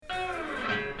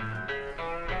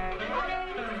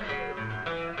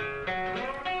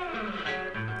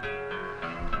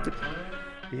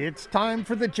It's time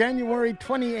for the January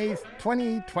 28th,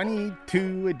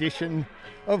 2022 edition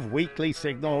of Weekly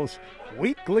Signals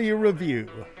Weekly Review.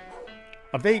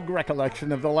 A vague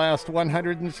recollection of the last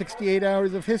 168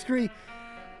 hours of history,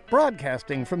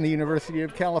 broadcasting from the University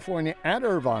of California at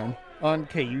Irvine on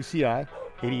KUCI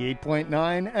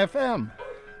 88.9 FM.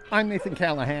 I'm Nathan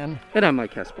Callahan. And I'm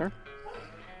Mike Hesper.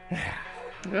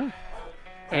 Yeah.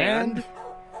 And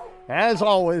as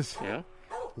always,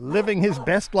 living his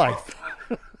best life,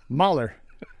 Mahler,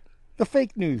 the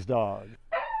fake news dog.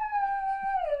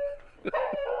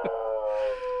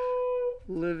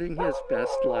 Living his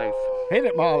best life. Hit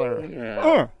it, Mahler.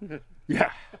 Yeah.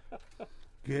 Yeah.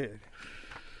 Good.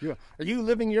 Are you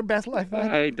living your best life, Mike?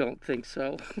 I don't think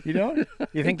so. You don't?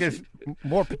 You think there's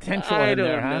more potential in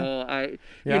there, huh? I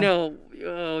don't know.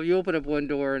 You open up one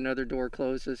door, another door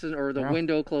closes, or the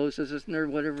window closes, isn't there?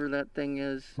 Whatever that thing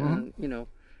is. Mm-hmm.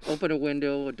 Open a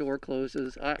window, a door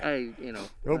closes.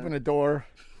 Open a door.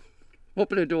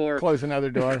 Open a door. Close another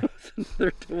door. Close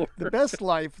another door. The best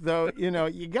life, though,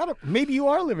 you gotta, maybe you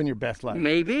are living your best life.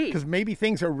 Maybe. Because maybe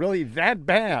things are really that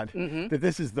bad that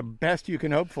this is the best you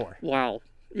can hope for. Wow.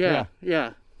 Yeah.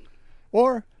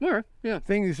 Or yeah.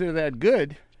 things are that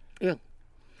good. Yeah.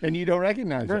 And you don't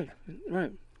recognize it.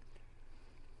 Right.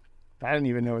 I don't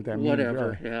even know what that means.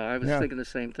 Whatever. Really. Yeah, I was thinking the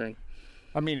same thing.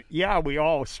 I mean, we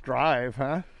all strive,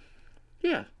 huh?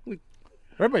 Yeah.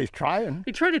 Everybody's trying.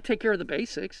 We try to take care of the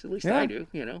basics. At least I do,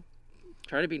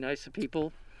 Try to be nice to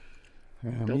people.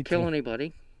 Don't kill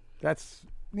anybody. That's,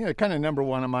 kind of number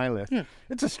one on my list. Yeah.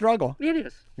 It's a struggle. It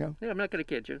is. Yeah. I'm not going to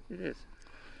kid you. It is.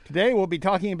 Today we'll be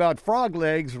talking about frog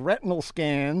legs, retinal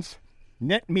scans,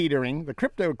 net metering, the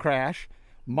crypto crash,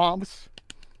 moths,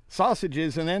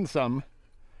 sausages, and then some.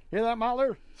 Hear that,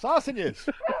 Mahler? Sausages.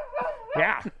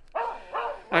 Yeah.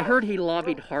 I heard he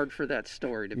lobbied hard for that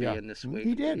story to be in this week.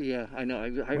 He did. Yeah, I know.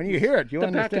 When you hear it, you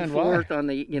understand why. The back and forth on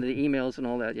the the emails and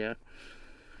all that. Yeah.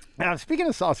 Now, speaking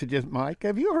of sausages, Mike,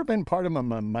 have you ever been part of a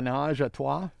menage a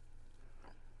trois?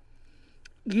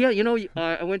 Yeah,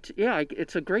 I went to,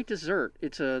 it's a great dessert.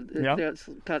 It's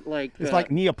got like... It's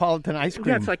like Neapolitan ice cream.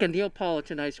 Yeah, it's like a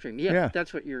Neapolitan ice cream. Yeah,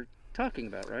 that's what you're talking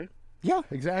about, right? Yeah,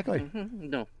 exactly. Mm-hmm.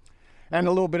 No. And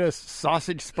a little bit of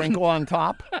sausage sprinkle on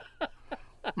top.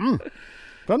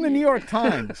 From the New York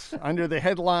Times, under the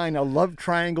headline, "A Love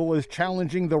Triangle is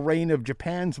Challenging the Reign of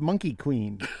Japan's Monkey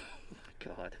Queen."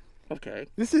 God. Okay.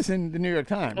 This is in the New York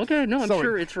Times. Okay, no, I'm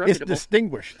sure it's reputable. It's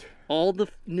distinguished. All the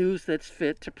news that's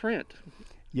fit to print.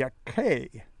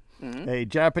 Yakkei, a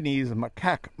Japanese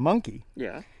macaque monkey,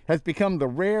 has become the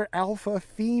rare alpha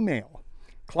female,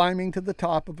 climbing to the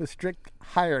top of a strict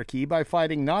hierarchy by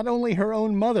fighting not only her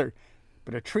own mother,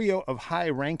 but a trio of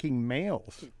high-ranking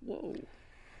males. Whoa.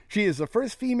 She is the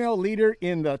first female leader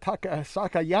in the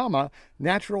Sakayama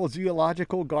Natural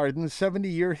Zoological Garden's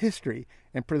 70-year history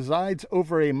and presides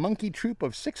over a monkey troop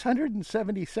of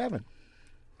 677.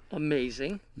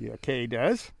 Amazing. Yakkei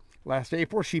does. Last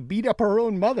April, she beat up her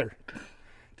own mother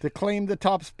to claim the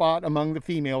top spot among the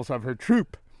females of her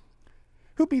troop.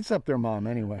 Who beats up their mom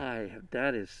anyway?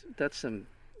 That's some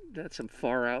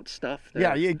far out stuff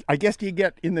there. Yeah, I guess you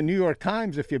get in the New York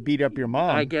Times if you beat up your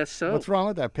mom. I guess so. What's wrong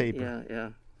with that paper? Yeah.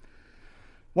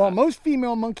 While most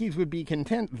female monkeys would be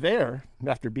content there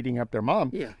after beating up their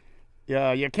mom,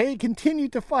 Yakkei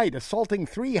continued to fight, assaulting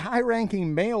 3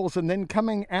 high-ranking males and then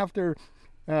coming after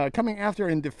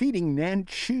and defeating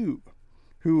Nanchu,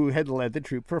 who had led the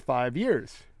troop for 5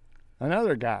 years.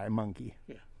 Another guy monkey.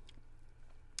 Yeah.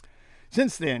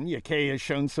 Since then, Yakkei has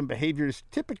shown some behaviors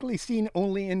typically seen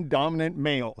only in dominant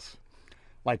males,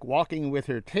 like walking with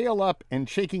her tail up and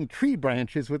shaking tree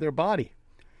branches with her body.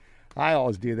 I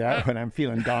always do that when I'm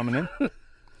feeling dominant.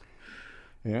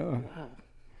 Yeah. Wow.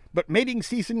 But mating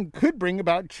season could bring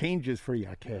about changes for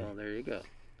Yakkei. Well, there you go.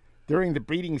 During the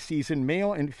breeding season,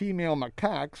 male and female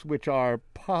macaques, which are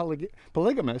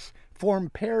polygamous, form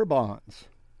pair bonds.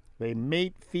 They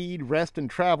mate, feed, rest, and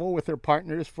travel with their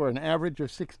partners for an average of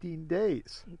 16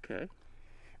 days. Okay.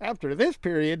 After this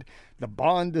period, the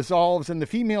bond dissolves and the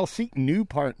females seek new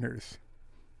partners.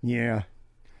 Yeah.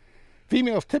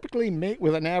 Females typically mate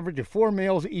with an average of 4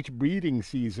 males each breeding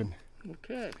season.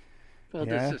 Okay. Well,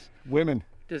 women.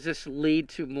 Does this lead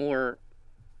to more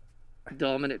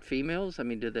dominant females? I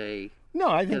mean, do they... No,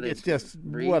 I think it's just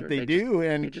what they do,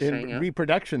 and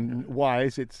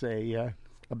reproduction-wise, it's a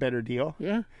better deal.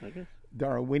 Yeah, I guess.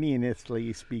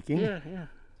 Darwinianistly speaking. Yeah.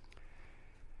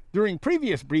 During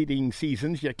previous breeding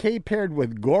seasons, Yakkei paired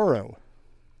with Goro.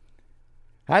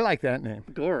 I like that name.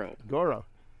 Goro.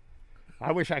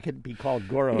 I wish I could be called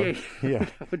Goro. Yeah.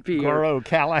 That would be Goro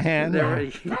Callahan.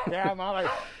 Yeah, Molly.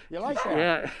 You like that?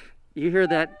 Yeah. You hear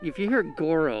that? If you hear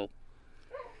Goro,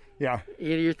 Yeah.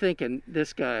 You're thinking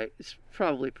this guy is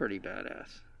probably pretty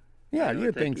badass. Yeah,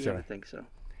 you'd think so. You would think so.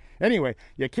 Anyway,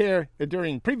 Yakei,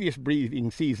 during previous breeding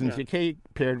seasons, Yakei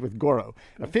paired with Goro,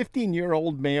 a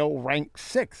 15-year-old male ranked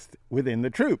 6th within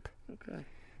the troop. Okay.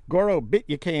 Goro bit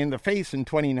Yakei in the face in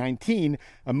 2019,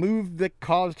 a move that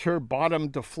caused her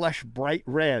bottom to flush bright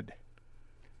red.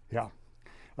 Yeah.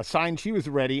 A sign she was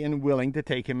ready and willing to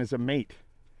take him as a mate.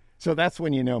 So that's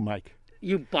when you know, Mike.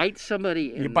 You bite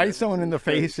somebody in You bite someone in the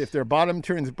face, if their bottom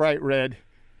turns bright red,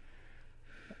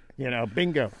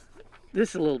 bingo. This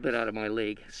is a little bit out of my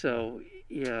league, so,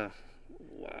 yeah.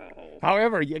 Wow.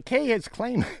 However, Yakei has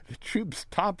claimed the troop's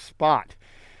top spot.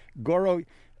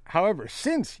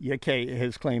 Since Yakei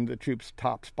has claimed the troop's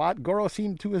top spot, Goro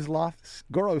seems to have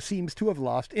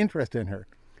lost interest in her.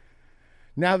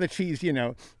 Now that she's,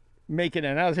 making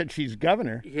it, now that she's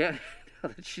governor. Yeah,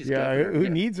 now that she's governor. Who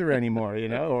needs her anymore,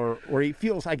 or he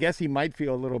feels, I guess he might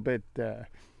feel a little bit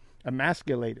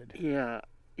emasculated. Yeah.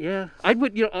 I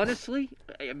would, honestly,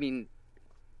 I mean,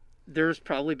 there's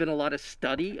probably been a lot of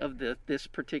study of this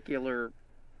particular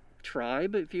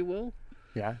tribe, if you will.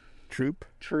 Yeah, troop.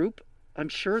 I'm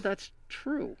sure that's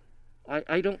true.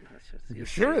 I don't. You're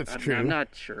sure it's true? I'm not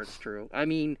sure it's true. I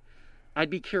mean, I'd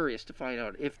be curious to find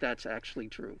out if that's actually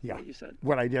true. Yeah, what you said.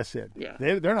 What I just said. Yeah,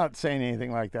 they're not saying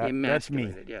anything like that. That's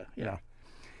me. Yeah.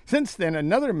 Since then,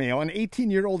 another male, an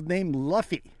 18-year-old named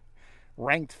Luffy,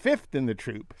 ranked 5th in the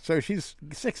troop. So she's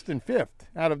 6th and 5th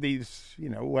out of these,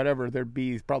 whatever there'd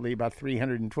be, probably about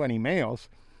 320 males.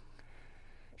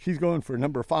 She's going for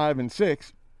number 5 and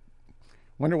 6.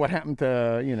 Wonder what happened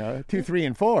to, 2, 3,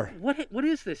 and 4. What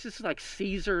is this? This is like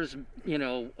Caesar's,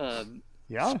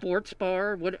 sports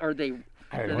bar. What are they?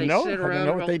 I don't know. Sit around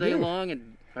all day long,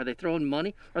 and are they throwing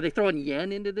money? Are they throwing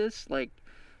yen into this? Like,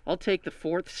 I'll take the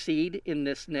 4th seed in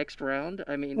this next round.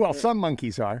 I mean, well, some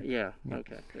monkeys are. Yeah.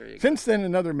 Okay. There you go. Since then,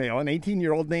 another male, an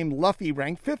 18-year-old named Luffy,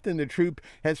 ranked 5th in the troop,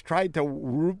 has tried to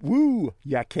woo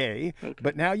Yakei,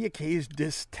 but now Yakei's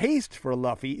distaste for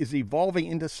Luffy is evolving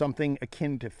into something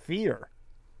akin to fear.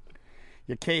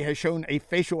 Yakei has shown a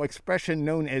facial expression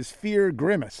known as fear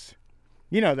grimace.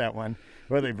 You know that one,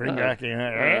 where they bring back,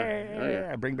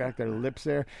 bring back their lips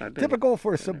there. Typical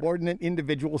for subordinate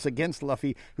individuals against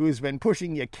Luffy, who has been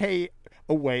pushing Yakei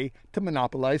away to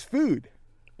monopolize food.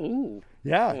 Ooh.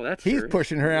 Yeah, well, that's he's serious.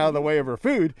 pushing her out of the way of her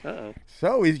food. Uh-oh.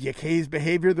 So is Yakei's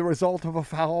behavior the result of a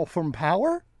fall from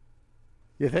power?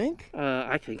 You think?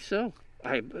 I think so.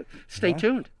 Stay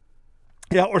tuned.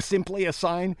 Yeah, or simply a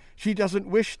sign she doesn't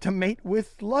wish to mate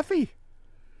with Luffy.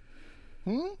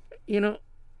 Yeah,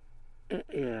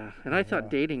 and I thought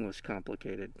dating was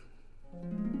complicated.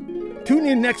 Tune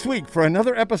in next week for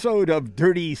another episode of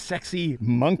Dirty Sexy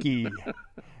Monkey.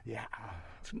 Yeah.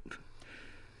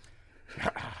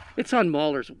 It's on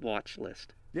Mahler's watch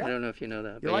list. Yeah. I don't know if you know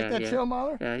that. You like that show,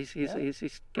 Mahler? Yeah, he's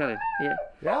got it. Yeah.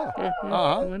 Yeah.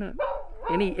 Why not?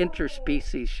 Any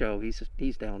interspecies show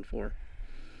he's down for.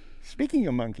 Speaking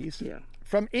of monkeys,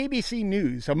 from ABC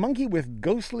News, a monkey with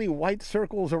ghostly white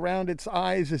circles around its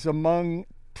eyes is among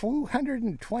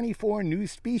 224 new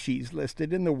species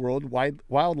listed in the World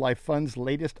Wildlife Fund's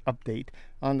latest update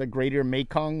on the Greater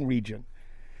Mekong region,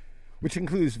 which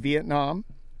includes Vietnam,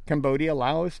 Cambodia,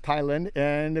 Laos, Thailand,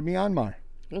 and Myanmar.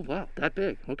 Oh, wow, that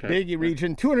big. Okay. Big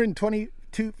region,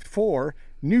 224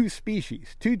 new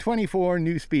species. 224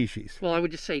 new species. Well, I would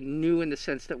just say new in the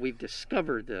sense that we've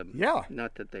discovered them. Yeah.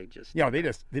 Not that they just... Yeah, they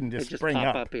just didn't just spring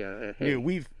pop up. Hey,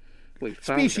 we found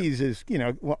species them. is,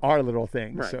 our little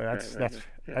thing. Right, so that's yeah.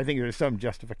 I think there's some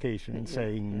justification in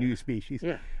saying new species.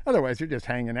 Yeah. Otherwise, they're just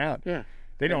hanging out. Yeah.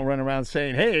 They don't run around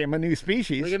saying, hey, I'm a new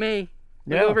species. Look at me.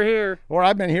 Look over here. Or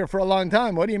I've been here for a long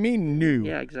time. What do you mean new?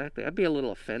 Yeah, exactly. I'd be a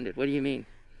little offended. What do you mean?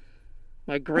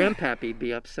 My grandpappy'd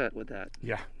be upset with that.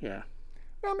 Yeah. Yeah.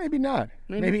 Well, maybe not.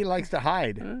 Maybe he likes to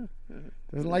hide.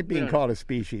 Doesn't like being called a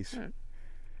species.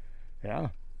 Yeah.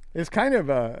 It's kind of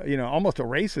a, almost a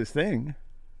racist thing.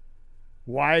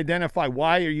 Why identify?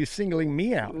 Why are you singling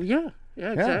me out? Yeah,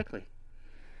 exactly.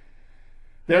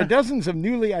 There are dozens of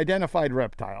newly identified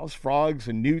reptiles, frogs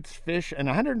and newts, fish, and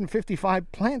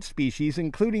 155 plant species,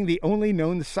 including the only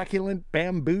known succulent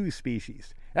bamboo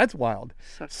species. That's wild.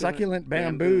 Succulent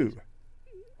bamboo.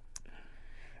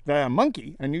 The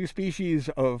monkey, a new species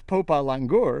of Popa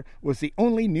langur, was the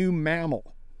only new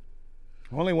mammal.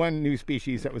 Only one new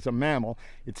species that was a mammal.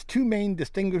 Its two main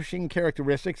distinguishing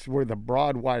characteristics were the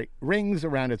broad white rings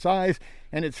around its eyes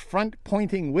and its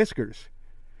front-pointing whiskers.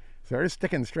 So they're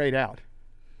sticking straight out.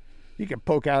 You could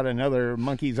poke out another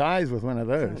monkey's eyes with one of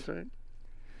those. Sounds right.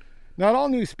 Not all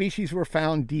new species were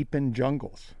found deep in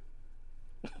jungles.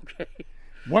 Okay.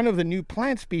 One of the new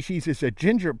plant species is a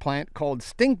ginger plant called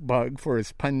stink bug for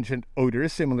its pungent odor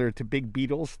similar to big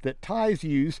beetles that Thais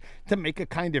use to make a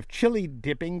kind of chili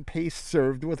dipping paste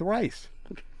served with rice.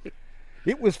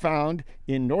 It was found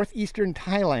in northeastern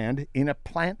Thailand in a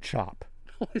plant shop.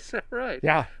 Oh, is that right?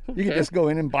 Yeah, Okay. you can just go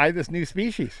in and buy this new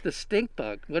species. The stink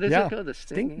bug. What is Yeah, it called? The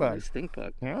stink bug. The stink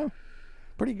bug. Yeah,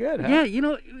 pretty good, huh? Yeah, you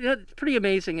know, it's pretty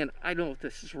amazing, and I don't know if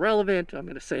this is relevant. I'm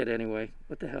going to say it anyway.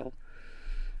 What the hell?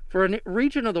 For a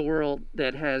region of the world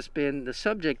that has been the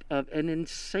subject of an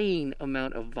insane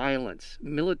amount of violence,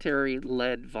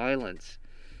 military-led violence,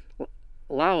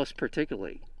 Laos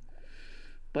particularly,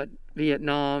 but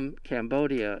Vietnam,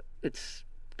 Cambodia, it's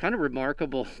kind of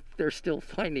remarkable they're still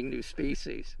finding new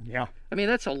species. Yeah. I mean,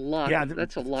 that's a lot. Yeah,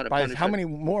 That's a lot of How punishment. many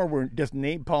more were just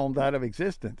napalmed out of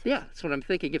existence? Yeah, that's what I'm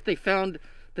thinking. If they found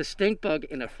the stink bug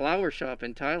in a flower shop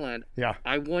in Thailand, Yeah.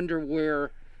 I wonder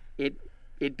where it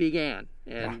began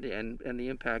and the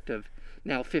impact of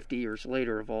now 50 years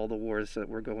later of all the wars that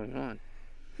were going on.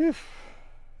 If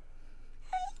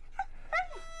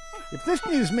this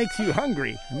news makes you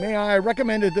hungry, may I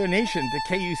recommend a donation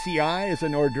to KUCI as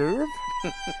an hors d'oeuvre?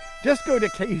 Just go to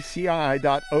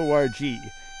kuci.org.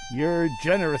 Your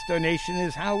generous donation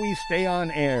is how we stay on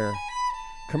air.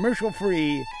 Commercial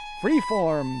free,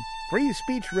 free-form, free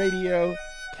speech radio,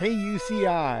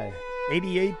 KUCI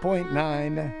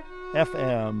 88.9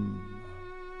 FM.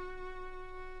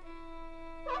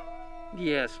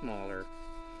 Yeah, smaller.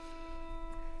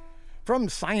 From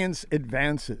Science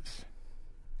Advances.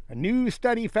 A new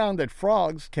study found that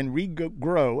frogs can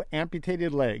regrow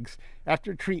amputated legs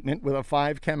after treatment with a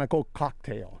 5-chemical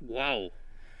cocktail. Wow.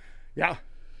 Yeah.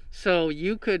 So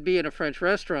you could be in a French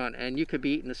restaurant and you could be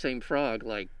eating the same frog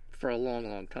like for a long,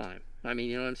 long time. I mean,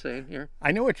 you know what I'm saying here?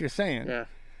 I know what you're saying. Yeah.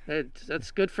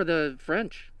 That's good for the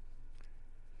French.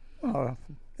 Oh,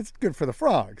 it's good for the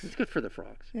frogs. It's good for the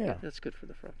frogs. Yeah. That's good for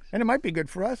the frogs. And it might be good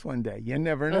for us one day. You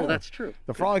never know. Oh, that's true.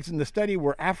 The frogs in the study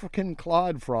were African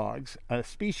clawed frogs, a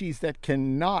species that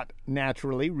cannot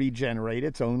naturally regenerate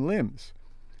its own limbs.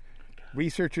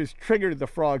 Researchers triggered the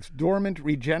frog's dormant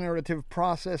regenerative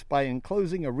process by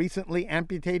enclosing a recently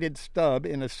amputated stub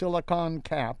in a silicone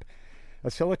cap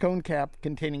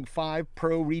containing 5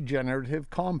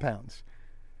 pro-regenerative compounds.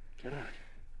 God.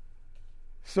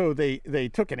 So they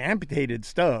took an amputated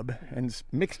stub and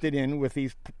mixed it in with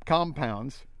these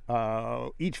compounds.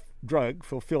 Each drug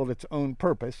fulfilled its own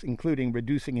purpose, including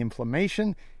reducing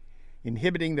inflammation,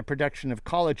 inhibiting the production of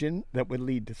collagen that would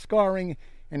lead to scarring,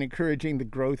 and encouraging the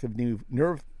growth of new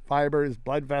nerve fibers,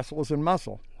 blood vessels, and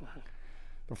muscle. Wow.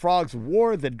 The frogs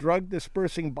wore the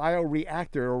drug-dispersing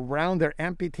bioreactor around their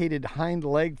amputated hind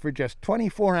leg for just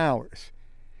 24 hours.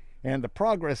 And the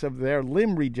progress of their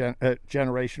limb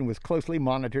regeneration was closely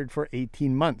monitored for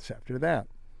 18 months after that.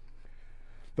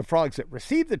 The frogs that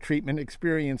received the treatment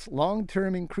experienced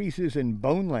long-term increases in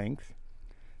bone length,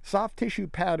 soft tissue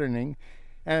patterning,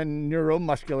 and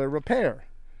neuromuscular repair.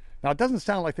 Now, it doesn't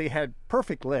sound like they had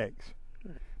perfect legs,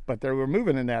 but they were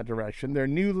moving in that direction. Their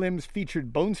new limbs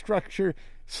featured bone structure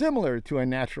similar to a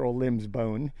natural limb's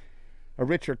bone, a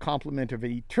richer complement of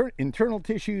internal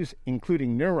tissues,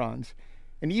 including neurons,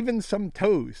 and even some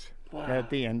toes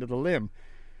at the end of the limb.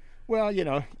 Well, you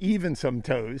know, even some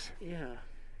toes. Yeah.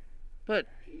 But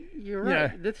you're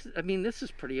right. Yeah. This is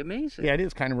pretty amazing. Yeah, it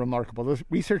is kind of remarkable. Those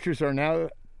researchers are now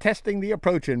testing the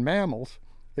approach in mammals.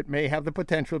 It may have the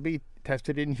potential to be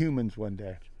tested in humans one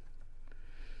day.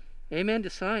 Amen to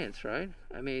science, right?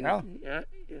 I mean, Yeah.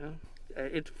 you know,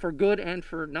 it's for good and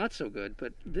for not so good,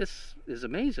 but this is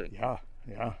amazing. Yeah,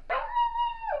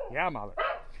 mother.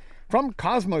 From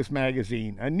Cosmos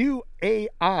magazine, a new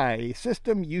AI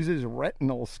system uses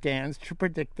retinal scans to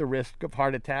predict the risk of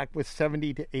heart attack with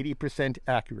 70 to 80%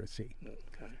 accuracy.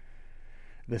 Okay.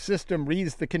 The system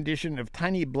reads the condition of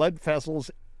tiny blood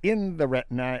vessels in the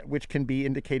retina, which can be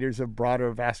indicators of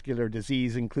broader vascular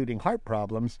disease, including heart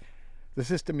problems. The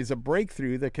system is a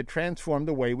breakthrough that could transform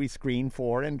the way we screen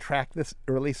for and track the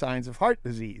early signs of heart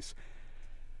disease.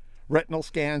 Retinal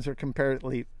scans are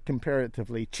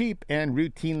comparatively cheap and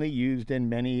routinely used in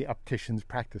many opticians'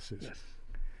 practices. Yes.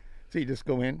 So you just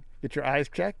go in, get your eyes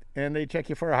checked, and they check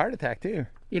you for a heart attack, too.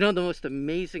 You know, the most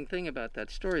amazing thing about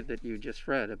that story that you just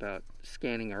read about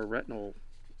scanning our retinas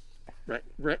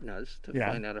to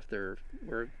find out if we're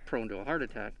prone to a heart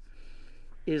attack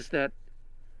is that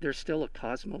there's still a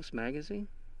Cosmos magazine.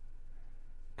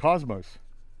 Cosmos?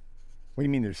 What do you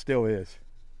mean there still is?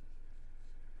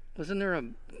 Wasn't there a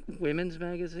women's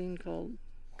magazine called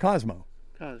Cosmo.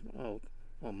 Cosmo?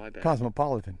 Oh, my bad.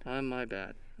 Cosmopolitan. My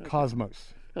bad. Okay.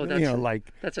 Cosmos. Oh,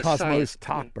 Like that's a Cosmos science,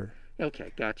 Topper.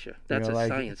 Okay, gotcha. That's know, a like-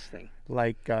 science thing.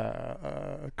 like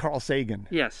Carl Sagan.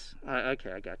 Yes.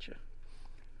 Okay, I gotcha.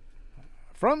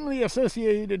 From the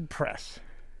Associated Press.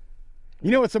 You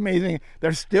know what's amazing?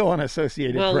 They're still on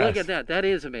Associated Well, Press. look at that. That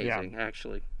is amazing,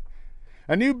 actually.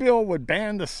 A new bill would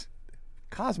ban the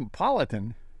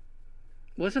Cosmopolitan.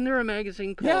 Wasn't there a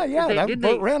magazine called? Yeah, that didn't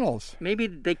Burt they- Reynolds. Maybe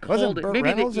they Wasn't called it. Burt Maybe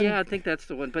Reynolds they, in- yeah, I think that's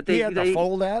the one. But He they had the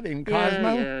fold out in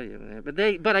Cosmo.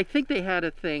 Yeah. But I think they had a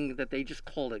thing that they just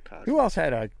called it Cosmo. Who else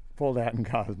had a fold out in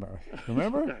Cosmo?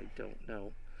 Remember? I don't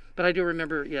know, but I do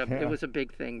remember. Yeah, Yeah. it was a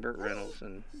big thing. Burt Reynolds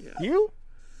and yeah. You?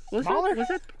 Was Mahler?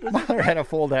 that? Mahler had a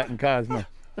fold out in Cosmo.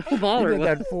 He Mahler? did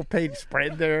that full page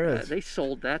spread there. They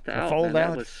sold that out. fold man. out?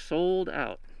 That was sold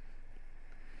out.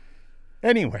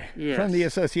 Anyway, Yes. from the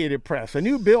Associated Press, a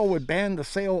new bill would ban the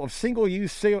sale of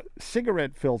single-use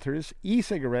cigarette filters,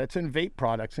 e-cigarettes, and vape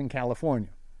products in California.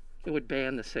 It would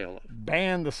ban the sale of.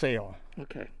 Ban the sale.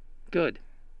 Okay, good.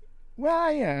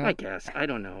 Well, yeah. I guess I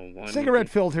don't know. One would Cigarette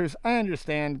be- filters, I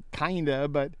understand, kinda,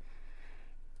 but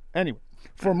anyway.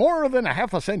 For more than a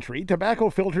half a century, tobacco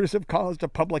filters have caused a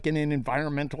public and an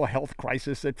environmental health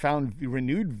crisis that found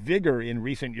renewed vigor in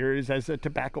recent years as the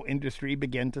tobacco industry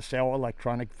began to sell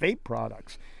electronic vape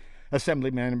products.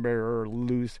 Assemblymember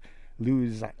Luz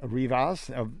Rivas,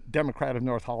 a Democrat of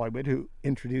North Hollywood, who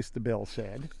introduced the bill,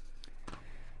 said,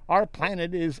 "Our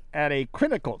planet is at a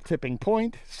critical tipping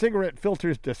point. Cigarette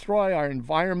filters destroy our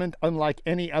environment unlike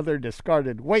any other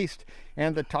discarded waste,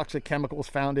 and the toxic chemicals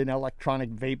found in electronic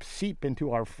vapes seep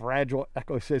into our fragile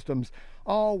ecosystems,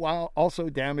 all while also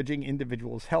damaging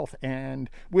individuals' health and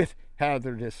with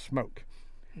hazardous smoke."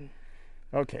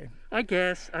 Okay. I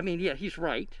guess. I mean, yeah, he's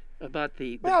right about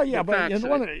the. Well, yeah, the but facts. in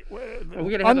one, Are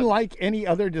we gonna have a- unlike any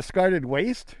other discarded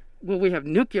waste. Well, we have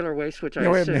nuclear waste, which I Yeah,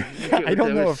 we have- assume, yeah, I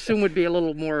don't know if- assume would be a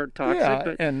little more toxic. Yeah,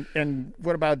 but and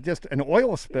what about just an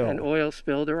oil spill? an oil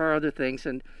spill. There are other things,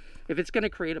 and if it's going to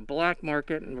create a black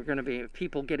market, and we're going to be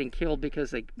people getting killed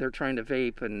because they're trying to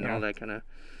vape and Yeah. all that kind of,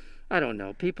 I don't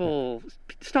know. People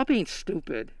stop being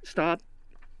stupid. Stop.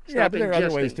 Yeah, but there are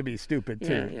other ways ingesting. to be stupid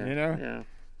too. Yeah, You know, Yeah,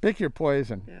 pick your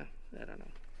poison. yeah. I don't know.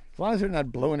 As long as they're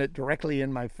not blowing it directly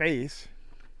in my face.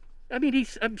 I mean,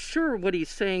 I'm sure what he's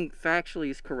saying factually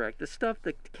is correct. The stuff,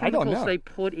 the I don't chemicals know. they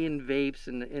put in vapes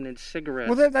and in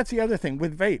cigarettes. Well, that's the other thing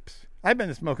with vapes. I've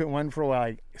been smoking one for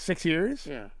like 6 years.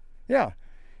 yeah. Yeah,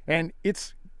 and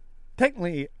it's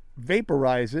technically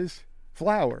vaporizes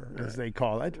flour, as they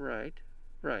call it. Right.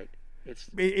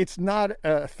 It's not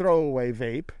a throwaway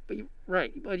vape.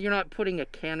 But you're not putting a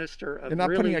canister of You're not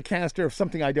really putting a canister of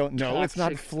something I don't know. It's not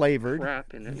toxic flavored.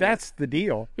 crap in it. That's the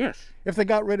deal. Yes. If they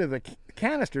got rid of the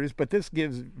canisters, but this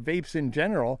gives vapes in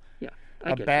general Yeah.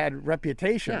 I a get bad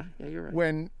reputation. Yeah, you're right.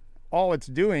 When all it's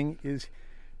doing is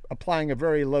applying a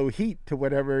very low heat to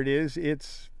whatever it is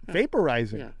it's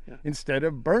vaporizing Yeah. instead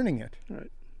of burning it.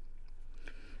 Right.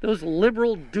 Those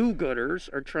liberal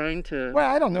do-gooders are trying to. Well,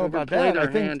 I don't know about overplay that. I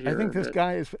their hand think here, this but-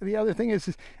 guy is. The other thing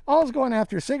is all's going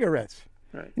after cigarettes.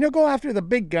 Right. You know, go after the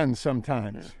big guns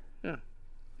sometimes. Yeah.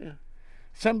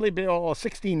 Assembly Bill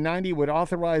 1690 would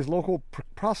authorize local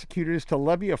prosecutors to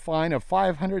levy a fine of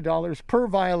 $500 per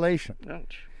violation.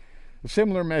 Ouch. A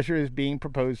similar measure is being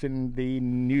proposed in the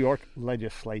New York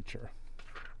legislature.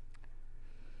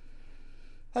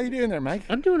 How you doing there, Mike?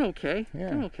 I'm doing okay. Yeah.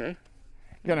 Doing okay.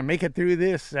 Gonna make it through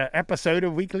this episode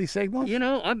of Weekly Signals? You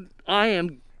know, I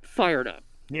am fired up.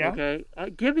 Yeah. Okay.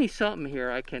 Give me something here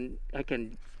I can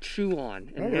chew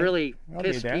on and Okay. really I'll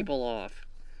piss do that. people off.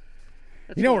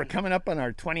 That's You know, what we're coming up on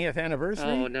our 20th anniversary.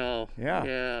 Oh no. Yeah.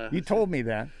 Yeah. You told me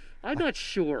that. I'm not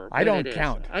sure. I when don't it is.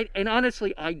 count. And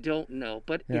honestly, I don't know.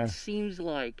 But Yeah. it seems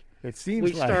like It seems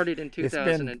we like started in it's been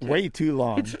 2010. way too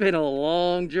long. it's been a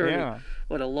long journey. Yeah.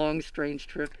 What a long, strange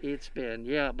trip it's been.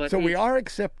 Yeah, but So we it's- are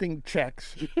accepting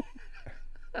checks.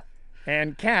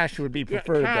 And cash would be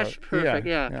preferred. cash, though. perfect.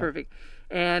 Yeah, perfect.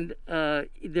 And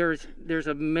there's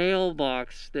a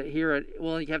mailbox that here at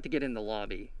you have to get in the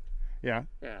lobby. Yeah.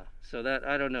 Yeah. So that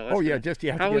I don't know. Oh, That's yeah, gonna- just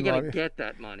you have how to are we get in the gonna lobby. get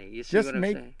that money? You see Just what I'm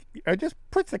make, saying? just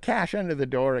put the cash under the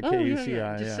door at Oh yeah, KUCI.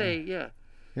 yeah. Just say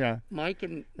yeah. Mike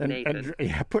and And, Nathan.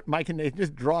 put Mike and Nathan.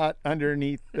 Just draw it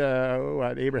underneath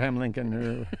Abraham Lincoln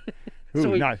or who? so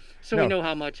we not, so no, we know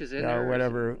how much is in there. or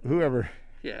whatever, whoever.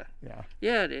 Yeah. Yeah.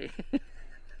 Yeah.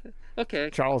 Okay.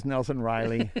 Charles Nelson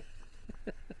Riley.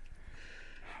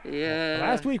 Yeah.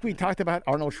 Last week we talked about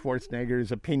Arnold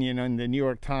Schwarzenegger's opinion on the New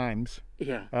York Times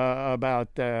Yeah.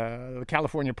 about the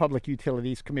California Public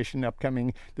Utilities Commission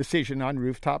upcoming decision on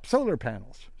rooftop solar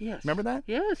panels. Yes. Remember that?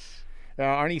 Yes.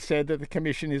 Arnie said that the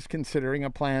commission is considering a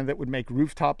plan that would make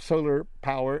rooftop solar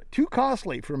power too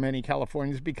costly for many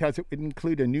Californians because it would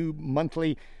include a new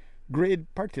monthly grid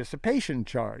participation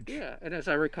charge. Yeah, and as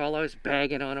I recall, I was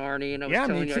bagging on Arnie, and I was Yeah,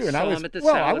 telling me you too. I And saw I was, him at the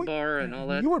well, salad bar and all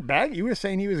that. You were bagging. You were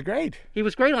saying he was great. He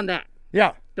was great on that.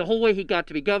 Yeah. The whole way he got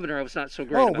to be governor, I was not so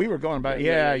great. Oh, about we were going about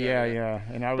yeah.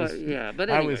 And I was But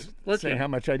I anyway, was saying how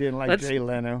much I didn't like Jay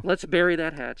Leno. Let's bury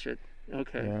that hatchet.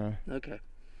 Okay. Yeah. Okay.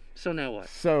 So now what?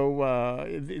 So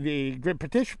the grid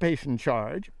participation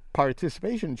charge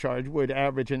would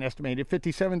average an estimated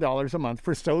 $57 a month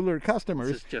for solar customers,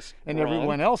 This is just and wrong.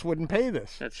 everyone else wouldn't pay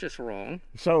this. That's just wrong.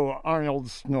 So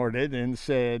Arnold snorted and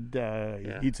said,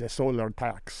 "It's a solar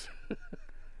tax."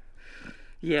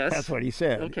 Yes. That's what he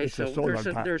said. Okay, It's so a solar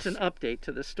tax. there's an update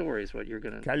to the story is what you're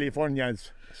going to...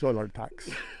 California's solar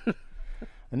tax.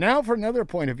 And now for another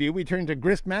point of view, we turn to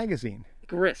Grist magazine.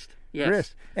 Grist, yes.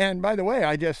 Grist. And by the way,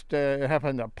 I just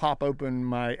happened to pop open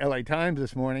my LA Times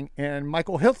this morning, and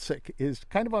Michael Hiltzik is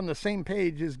kind of on the same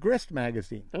page as Grist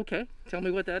magazine. Okay, tell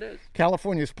me what that is.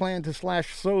 California's plan to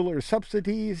slash solar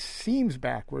subsidies seems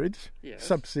backwards. Yes.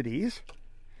 Subsidies.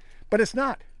 But it's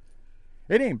not.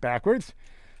 It ain't backwards.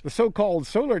 The so-called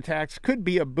solar tax could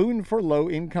be a boon for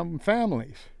low-income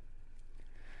families.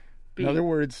 In other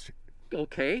words,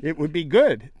 okay. it would be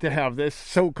good to have this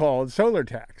so-called solar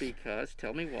tax. Because,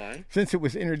 tell me why. Since it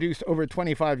was introduced over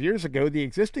 25 years ago, the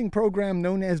existing program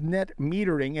known as net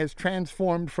metering has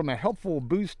transformed from a helpful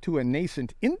boost to a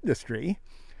nascent industry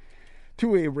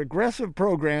to a regressive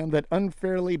program that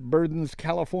unfairly burdens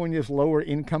California's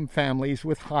lower-income families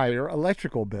with higher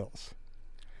electrical bills.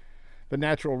 The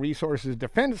Natural Resources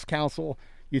Defense Council,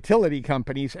 utility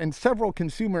companies, and several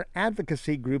consumer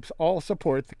advocacy groups all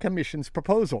support the Commission's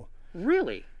proposal.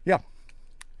 Really? Yeah.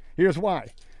 Here's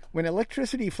why. When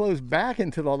electricity flows back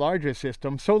into the larger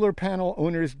system, solar panel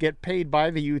owners get paid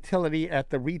by the utility at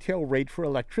the retail rate for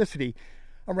electricity,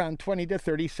 around 20 to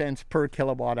 30 cents per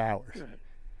kilowatt hour. Right.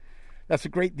 That's a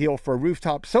great deal for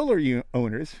rooftop solar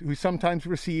owners who sometimes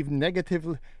receive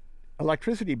negative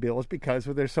electricity bills because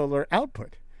of their solar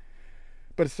output.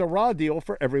 But it's a raw deal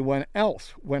for everyone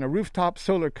else. When a rooftop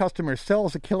solar customer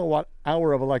sells a kilowatt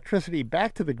hour of electricity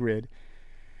back to the grid,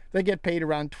 they get paid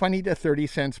around 20 to 30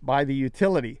 cents by the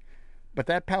utility. But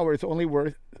that power is only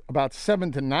worth about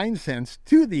 7 to 9 cents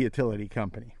to the utility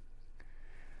company.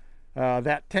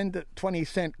 That 10 to 20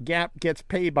 cent gap gets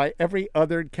paid by every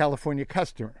other California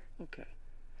customer. Okay.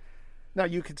 Now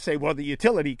you could say, well, the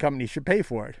utility company should pay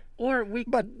for it. Or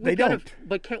they don't.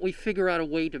 But can't we figure out a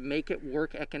way to make it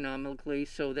work economically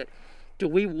so that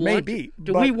we want to?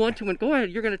 Go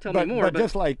ahead. You're going to tell me more. But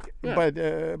just like,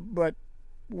 yeah. But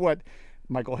what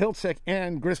Michael Hiltzik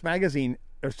and Grist magazine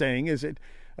are saying is that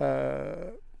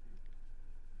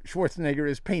Schwarzenegger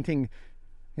is painting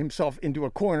himself into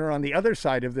a corner on the other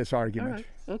side of this argument.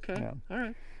 All right. Okay. Yeah. All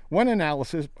right. One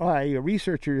analysis by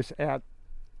researchers at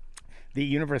the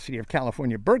University of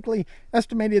California, Berkeley,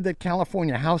 estimated that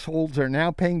California households are now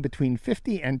paying between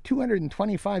 $50 and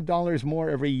 $225 more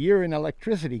every year in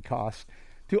electricity costs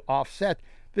to offset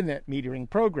the net metering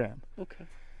program. Okay.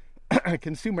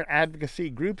 Consumer advocacy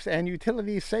groups and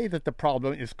utilities say that the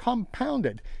problem is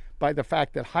compounded by the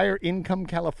fact that higher income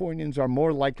Californians are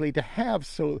more likely to have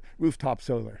rooftop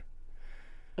solar.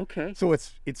 Okay. So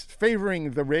it's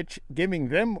favoring the rich, giving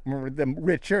them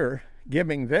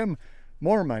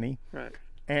more money, right?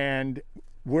 And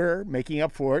we're making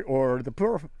up for it, or the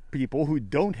poor people who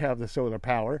don't have the solar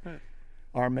power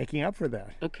are making up for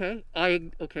that. Okay.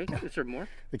 Is there more?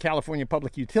 The California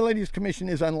Public Utilities Commission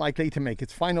is unlikely to make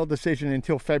its final decision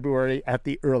until February at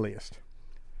the earliest.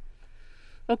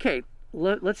 Okay,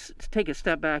 let's take a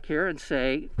step back here and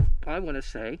say, I want to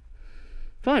say,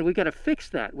 fine, we've got to fix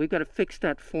that. We've got to fix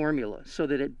that formula so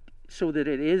that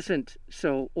it isn't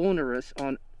so onerous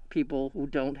on people who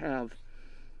don't have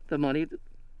the money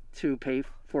to pay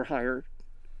for higher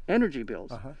energy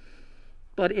bills. Uh-huh.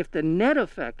 But if the net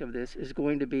effect of this is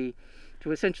going to be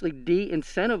to essentially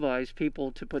de-incentivize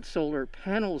people to put solar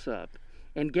panels up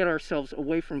and get ourselves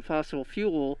away from fossil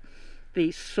fuel,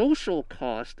 the social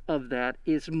cost of that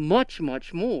is much,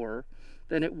 much more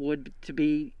than it would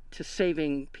to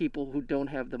saving people who don't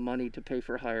have the money to pay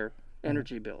for higher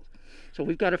energy bills. So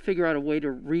we've got to figure out a way to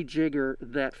rejigger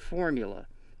that formula,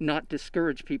 not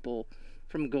discourage people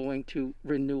from going to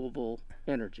renewable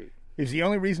energy. Is the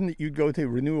only reason that you'd go to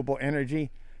renewable energy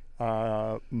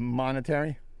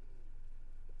monetary?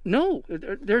 No,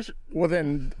 there's... Well,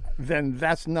 then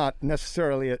that's not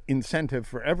necessarily an incentive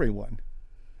for everyone.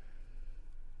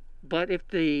 But if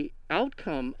the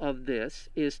outcome of this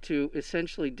is to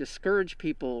essentially discourage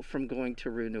people from going to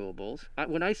renewables,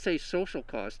 when I say social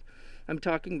cost, I'm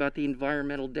talking about the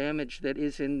environmental damage that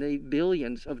is in the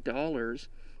billions of dollars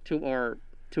to our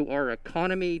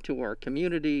economy, to our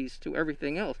communities, to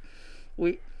everything else.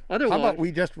 Otherwise, How about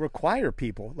we just require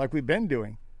people, like we've been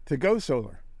doing, to go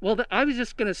solar? well, I was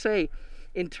just going to say,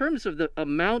 in terms of the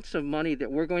amounts of money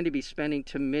that we're going to be spending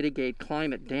to mitigate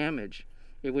climate damage,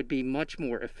 it would be much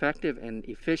more effective and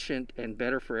efficient and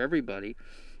better for everybody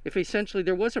if essentially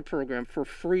there was a program for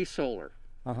free solar.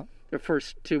 Uh-huh.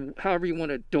 To however you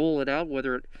want to dole it out,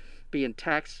 whether it be in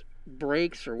tax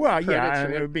breaks or Well, credits. yeah,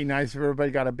 or it would be nice if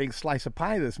everybody got a big slice of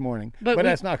pie this morning, But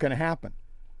that's not going to happen.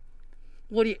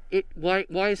 what do you? Why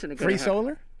isn't it going to Free happen?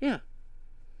 solar? Yeah.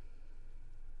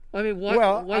 I mean, why?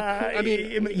 Well, I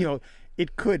mean,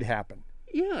 it could happen.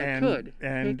 yeah, it could.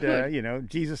 And it could.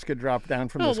 Jesus could drop down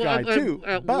from Oh, the well, sky too.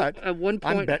 But at one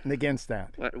point, I'm betting against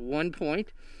that. At one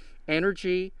point,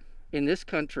 energy in this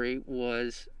country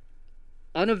was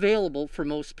unavailable for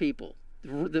most people.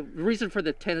 The reason for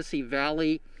the Tennessee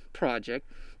Valley Project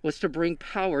was to bring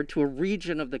power to a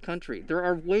region of the country. There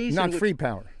are ways Not in which, free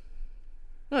power.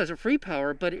 No, it's a free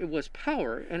power, but it was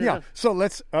power. And Yeah. So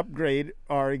let's upgrade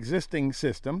our existing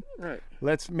system. Right.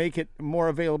 Let's make it more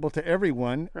available to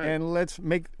everyone, Right. and let's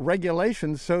make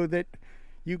regulations so that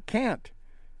you can't.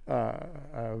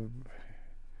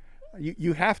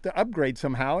 You have to upgrade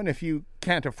somehow, and if you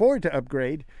can't afford to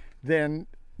upgrade, then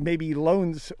maybe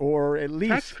loans or at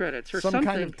least Tax credits or some kind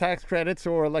something. of tax credits,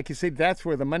 or like you say, that's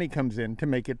where the money comes in to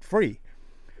make it free.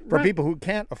 For Right. people who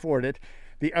can't afford it,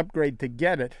 the upgrade to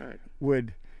get it Right.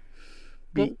 would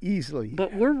be But- easily.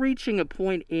 But we're reaching a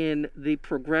point in the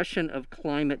progression of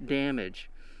climate damage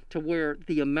to where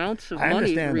the amounts of I money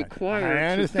understand that. I required to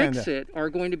understand fix that. it are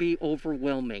going to be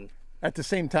overwhelming. At the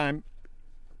same time,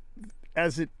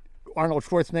 Arnold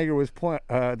Schwarzenegger was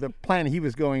the plan he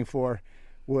was going for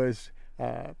was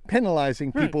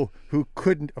penalizing Right. people who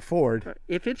couldn't afford.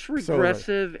 If it's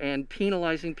regressive and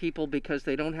penalizing people because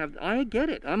they don't have, I get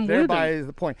it. I'm with Thereby them. is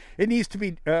the point. It needs to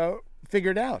be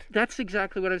figured out. That's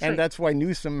exactly what I'm saying. And that's why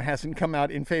Newsom hasn't come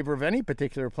out in favor of any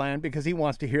particular plan, because he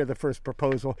wants to hear the first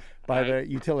proposal by the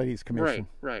Utilities Commission.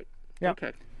 Right. Yeah.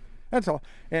 Okay. That's all.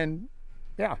 And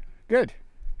yeah, good.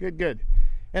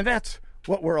 And that's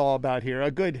what we're all about here,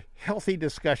 a good, healthy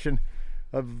discussion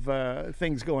of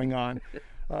things going on.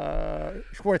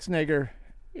 Schwarzenegger,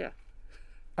 Yeah.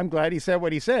 I'm glad he said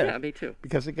what he said. Yeah, me too.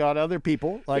 Because it got other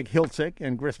people like Hiltzik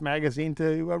and Grist Magazine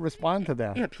to respond to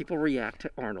that. Yeah, people react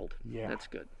to Arnold. Yeah. That's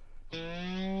good.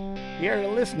 You're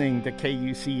listening to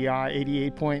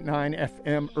KUCI 88.9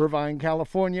 FM, Irvine,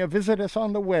 California. Visit us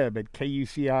on the web at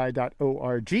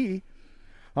kuci.org,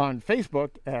 on Facebook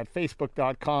at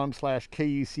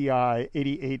facebook.com/KUCI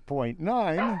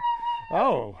 88.9.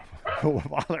 Oh,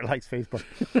 Waller likes Facebook.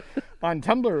 On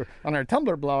Tumblr, on our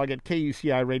Tumblr blog at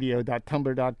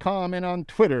kuciradio.tumblr.com, and on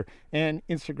Twitter and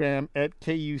Instagram at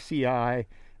KUCI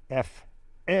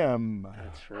FM.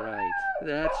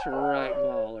 That's right,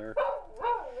 Waller.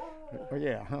 Oh,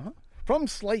 yeah. From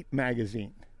Slate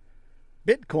Magazine,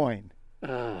 Bitcoin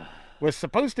was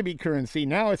supposed to be currency.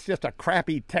 Now it's just a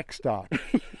crappy tech stock.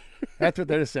 That's what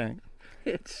they're saying.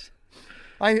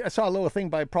 I saw a little thing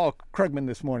by Paul Krugman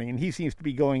this morning, and he seems to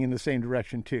be going in the same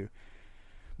direction, too.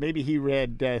 Maybe he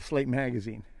read Slate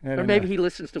Magazine. Or maybe he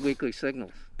listens to Weekly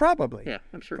Signals. Probably. Yeah,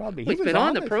 I'm sure. Probably. Well, he's been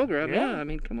on the this. program. Yeah, I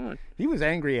mean, come on. He was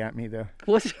angry at me, though.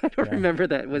 I don't remember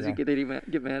that. Did he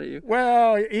get mad at you?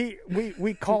 Well,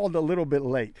 we called a little bit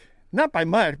late. Not by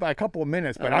much, by a couple of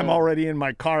minutes, but I'm already in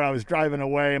my car. I was driving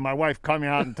away, and my wife came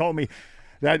out and told me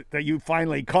that you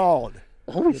finally called.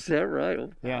 Oh, is that right?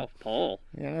 Oh, Yeah. wow, Paul.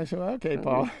 Yeah, I said, okay,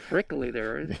 Paul. Prickly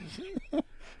there.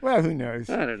 Well, who knows?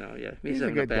 I don't know. Yeah, he's a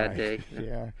having a good bad guy. day.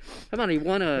 Yeah. Come on,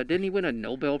 didn't he win a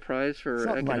Nobel Prize for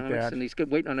Something like economics? that. And he's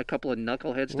waiting on a couple of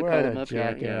knuckleheads to What call a him up. Yeah,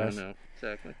 I jackass. know.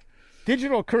 Exactly.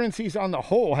 Digital currencies on the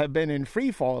whole have been in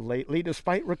free fall lately.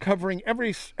 Despite recovering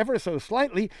ever so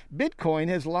slightly, Bitcoin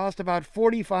has lost about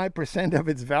 45% of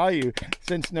its value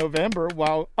since November,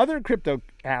 while other crypto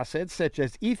assets such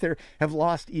as Ether have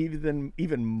lost even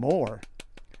more.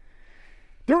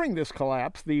 During this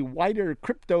collapse, the wider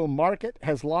crypto market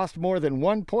has lost more than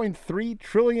 $1.3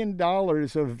 trillion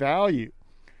of value,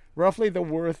 roughly the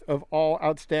worth of all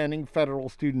outstanding federal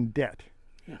student debt.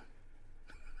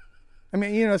 I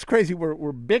mean, it's crazy.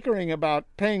 We're bickering about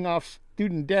paying off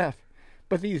student debt,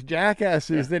 but these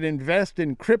jackasses that invest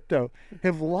in crypto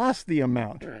have lost the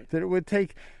amount that it would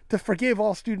take to forgive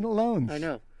all student loans. I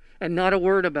know. And not a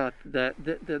word about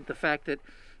the fact that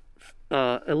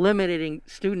eliminating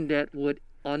student debt would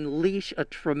unleash a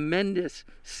tremendous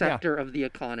sector of the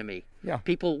economy. Yeah.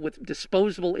 People with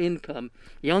disposable income,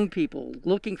 young people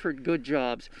looking for good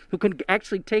jobs who can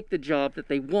actually take the job that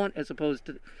they want as opposed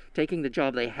to taking the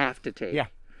job they have to take. Yeah.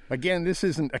 Again, this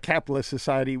isn't a capitalist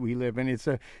society we live in. It's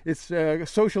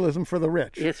socialism for the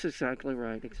rich. Yes, exactly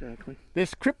right. Exactly.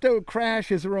 This crypto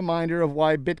crash is a reminder of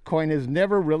why Bitcoin has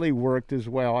never really worked as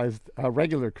well as a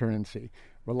regular currency.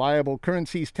 Reliable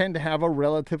currencies tend to have a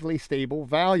relatively stable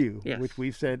value, Yes. which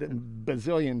we've said a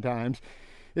bazillion times.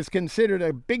 It's considered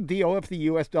a big deal if the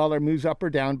U.S. dollar moves up or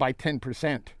down by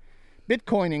 10%.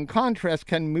 Bitcoin, in contrast,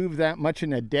 can move that much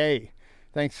in a day,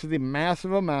 thanks to the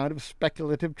massive amount of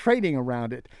speculative trading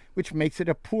around it, which makes it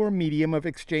a poor medium of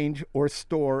exchange or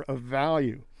store of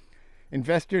value.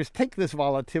 Investors take this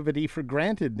volatility for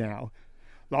granted now.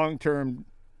 Long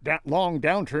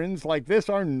downturns like this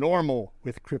are normal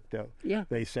with crypto, Yeah.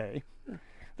 they say.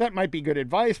 That might be good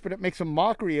advice, but it makes a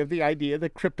mockery of the idea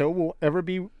that crypto will ever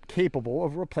be capable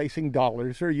of replacing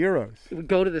dollars or euros. We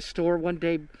go to the store one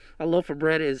day, a loaf of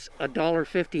bread is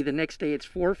 $1.50. The next day it's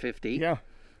 $4.50. Yeah.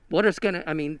 What is going to,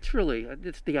 I mean, truly,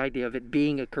 it's the idea of it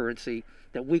being a currency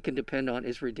that we can depend on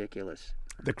is ridiculous.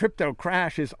 The crypto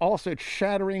crash is also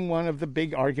shattering one of the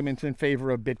big arguments in favor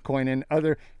of Bitcoin and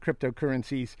other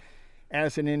cryptocurrencies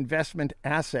as an investment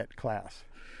asset class.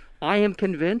 I am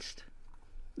convinced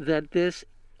that this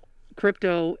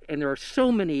crypto, and there are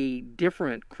so many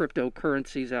different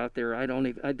cryptocurrencies out there,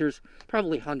 there's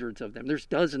probably hundreds of them. There's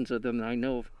dozens of them that I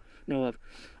know of.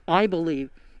 I believe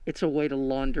it's a way to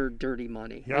launder dirty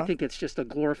money. Yeah? I think it's just a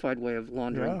glorified way of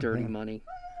laundering dirty money.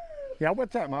 Yeah,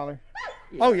 what's that, Mahler?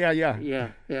 Yeah. Oh, yeah.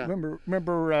 Yeah.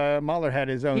 Remember Mahler had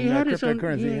his own He had his own,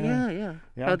 cryptocurrency.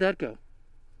 yeah. How'd that go?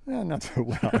 Yeah, not so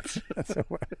well. Not so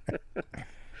well.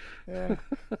 Yeah.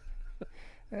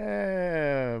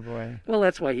 Oh, boy. Well,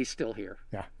 that's why he's still here.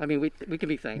 Yeah. I mean, we can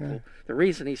be thankful. Yeah. The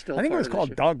reason he's still I think it part was of called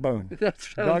the Dogbone.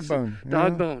 That's Dogbone.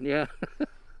 Dogbone, yeah.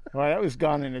 Well, that was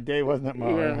gone in a day, wasn't it,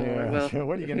 Mahler? Yeah, well, So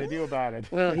what are you going to do about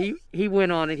it? Well, he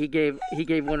went on and he gave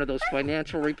one of those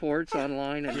financial reports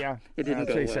online, and it didn't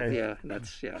go well.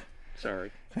 Yeah,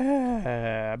 sorry.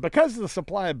 Because the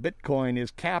supply of Bitcoin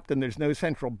is capped and there's no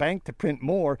central bank to print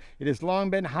more, it has long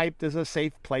been hyped as a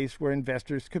safe place where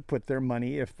investors could put their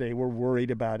money if they were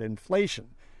worried about inflation.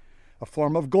 A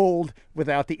form of gold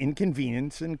without the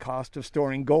inconvenience and cost of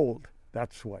storing gold.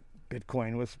 That's what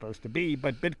Bitcoin was supposed to be.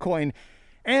 But Bitcoin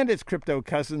and its crypto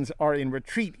cousins are in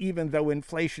retreat, even though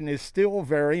inflation is still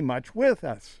very much with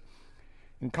us.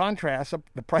 In contrast,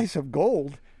 the price of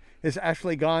gold has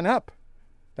actually gone up.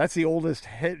 That's the oldest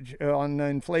hedge on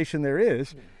inflation there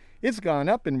is. It's gone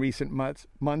up in recent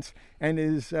months and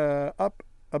is up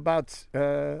about,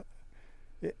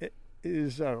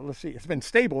 it's been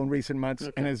stable in recent months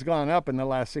and has gone up in the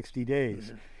last 60 days.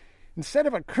 Mm-hmm. Instead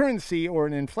of a currency or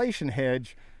an inflation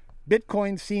hedge,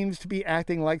 Bitcoin seems to be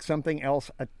acting like something else,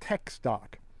 a tech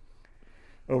stock.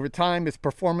 Over time, its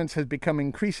performance has become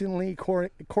increasingly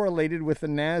correlated with the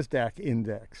NASDAQ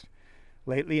index.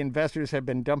 Lately, investors have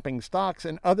been dumping stocks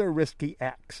and other risky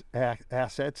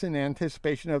assets in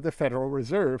anticipation of the Federal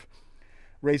Reserve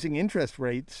raising interest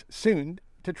rates soon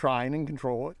to try and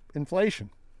control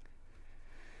inflation,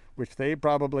 which they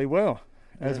probably will.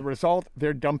 As a result,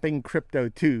 they're dumping crypto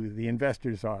too, the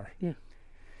investors are. Yeah.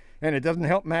 And it doesn't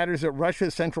help matters that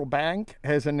Russia's central bank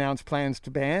has announced plans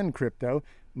to ban crypto,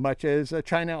 much as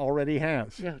China already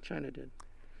has. Yeah, China did.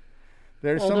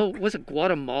 Was it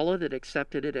Guatemala that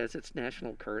accepted it as its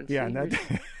national currency? Yeah,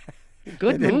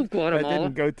 good move, Guatemala. That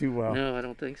didn't go too well. No, I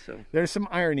don't think so. There's some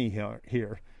irony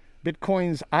here.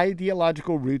 Bitcoin's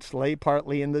ideological roots lay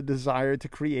partly in the desire to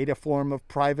create a form of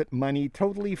private money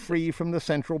totally free from the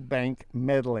central bank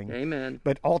meddling. Amen.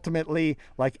 But ultimately,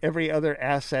 like every other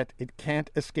asset, it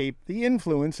can't escape the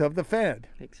influence of the Fed.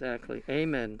 Exactly.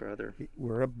 Amen, brother.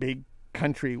 We're a big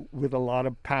country with a lot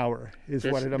of power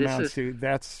what it amounts to.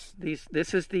 This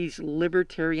is these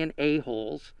libertarian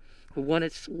a-holes who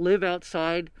want to live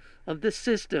outside of the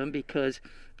system because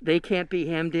they can't be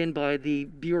hemmed in by the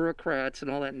bureaucrats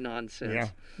and all that nonsense. Yeah.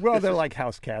 Well, they're like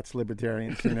house cats,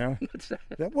 libertarians, you know. What's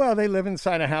that? Well, they live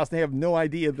inside a house. They have no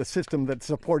idea of the system that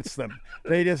supports them.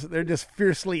 They're just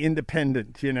fiercely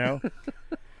independent, you know,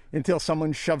 until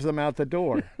someone shoves them out the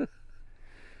door.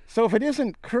 So if it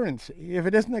isn't a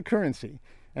currency,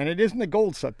 and it isn't a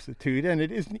gold substitute, and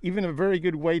it isn't even a very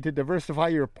good way to diversify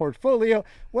your portfolio,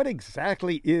 what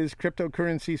exactly is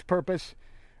cryptocurrency's purpose?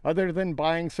 Other than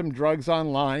buying some drugs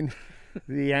online,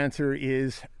 the answer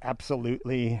is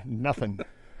absolutely nothing.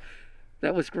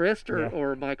 That was Grist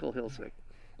or Michael Hilsick?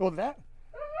 Well,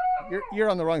 you're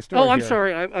on the wrong story. Oh, I'm here.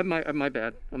 sorry. My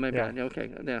bad. Bad.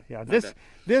 Okay. Yeah.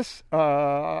 This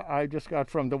I just got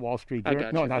from the Wall Street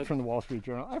Journal. No, not from the Wall Street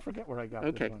Journal. I forget where I got it.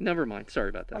 Okay, never mind. Sorry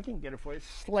about that. I can get it for you.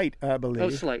 Slate, I believe. Oh,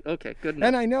 Slate. Okay, good enough.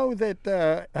 And I know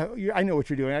that I know what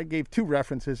you're doing. I gave two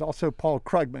references. Also, Paul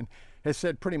Krugman. has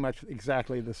said pretty much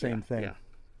exactly the same thing. Yeah.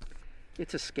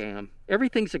 It's a scam.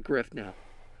 Everything's a grift now.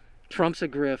 Trump's a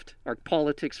grift. Our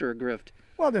politics are a grift.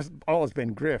 Well, there's always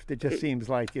been grift. It just seems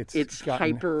like it's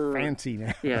gotten hyper fancy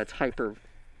now. Yeah, it's hyper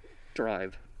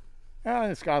drive.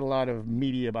 And it's got a lot of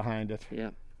media behind it.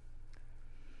 Yeah.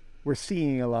 We're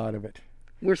seeing a lot of it.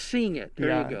 We're seeing it.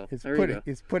 There you go.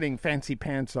 It's putting fancy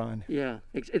pants on. Yeah.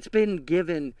 It's been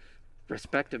given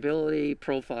respectability,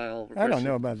 profile. I don't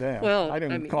know about that. Well, I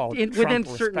don't I mean, call Trump within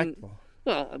respectful.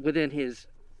 within his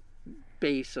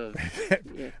base of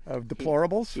of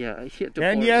deplorables. Deplorable.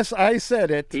 And yes, I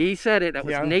said it. He said it. That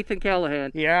was Nathan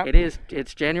Callahan. Yeah.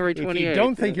 It's January 28th. If you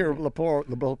don't think you're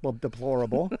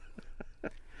deplorable,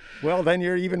 well, then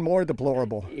you're even more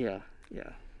deplorable. Yeah,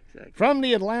 exactly. From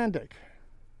The Atlantic,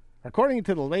 according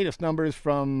to the latest numbers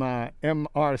from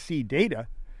MRC Data,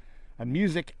 a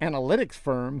music analytics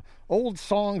firm, old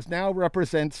songs now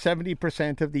represent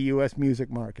 70% of the U.S. music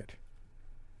market.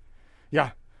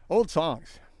 Yeah, old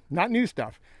songs, not new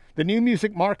stuff. The new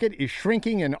music market is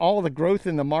shrinking, and all the growth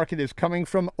in the market is coming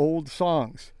from old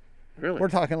songs. Really? We're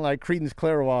talking like Creedence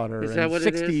Clearwater and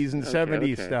 60s and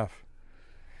 70s stuff.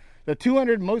 The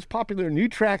 200 most popular new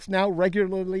tracks now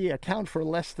regularly account for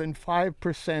less than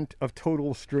 5% of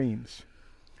total streams.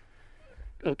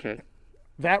 Okay.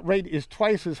 That rate is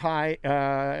twice as high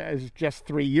as just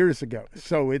 3 years ago,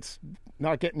 so it's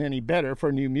not getting any better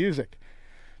for new music.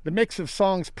 The mix of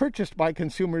songs purchased by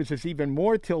consumers is even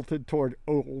more tilted toward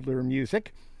older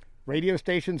music. Radio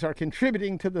stations are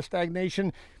contributing to the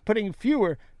stagnation, putting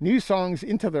fewer new songs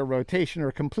into their rotation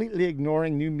or completely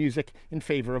ignoring new music in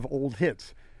favor of old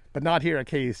hits. But not here at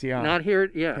KUCI. Not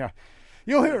here, yeah.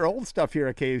 You'll hear old stuff here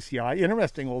at KUCI,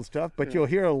 interesting old stuff, but you'll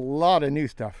hear a lot of new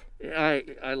stuff.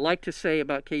 I like to say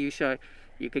about KUCI,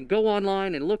 you can go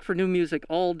online and look for new music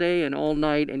all day and all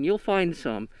night, and you'll find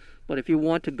some. But if you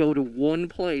want to go to one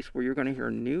place where you're going to hear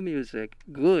new music,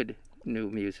 good new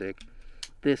music,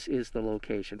 this is the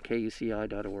location,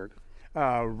 KUCI.org.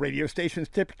 Radio stations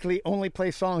typically only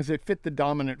play songs that fit the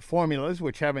dominant formulas,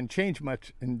 which haven't changed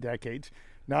much in decades.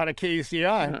 Not at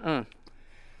KUCI.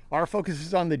 Our focus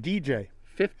is on the DJ.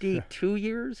 52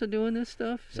 years of doing this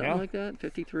stuff? Something like that?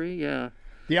 53? Yeah.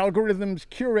 The algorithms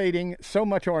curating so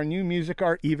much of our new music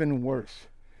are even worse.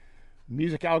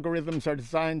 Music algorithms are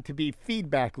designed to be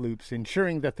feedback loops,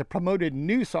 ensuring that the promoted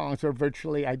new songs are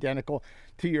virtually identical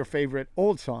to your favorite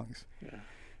old songs. Yeah.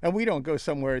 And we don't go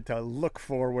somewhere to look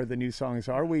for where the new songs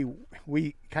are.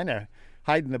 We kind of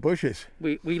hide in the bushes.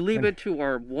 We leave it to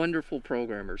our wonderful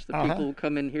programmers, the people who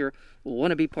come in here who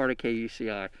want to be part of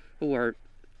KUCI, who are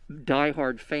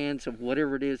diehard fans of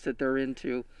whatever it is that they're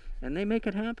into, and they make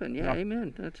it happen. Yeah,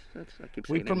 amen. That's I keep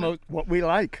saying. We promote what we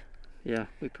like. Yeah,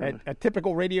 we promote. At a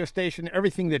typical radio station,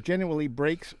 everything that genuinely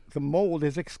breaks the mold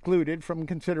is excluded from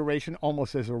consideration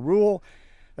almost as a rule.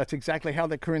 That's exactly how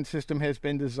the current system has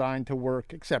been designed to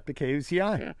work, except at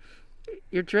KUCI. Yeah.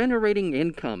 You're generating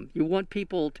income. You want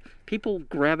people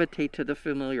gravitate to the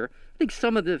familiar. I think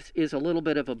some of this is a little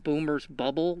bit of a boomer's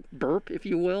burp, if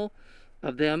you will,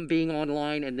 of them being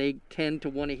online, and they tend to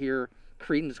want to hear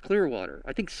Creedence Clearwater.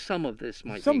 I think some of this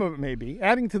might be. Some of it may be.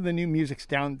 Adding to the new music's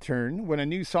downturn, when a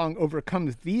new song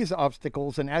overcomes these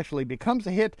obstacles and actually becomes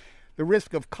a hit, the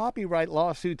risk of copyright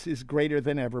lawsuits is greater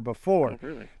than ever before. Oh,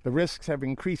 really? The risks have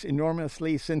increased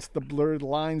enormously since the Blurred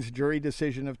Lines jury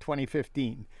decision of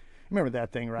 2015. Remember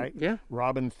that thing, right? Yeah.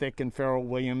 Robin Thicke and Pharrell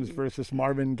Williams versus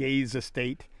Marvin Gaye's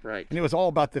estate. Right. And it was all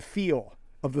about the feel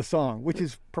of the song, which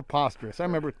is preposterous. I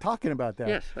remember talking about that.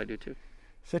 Yes, I do too.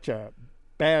 Such a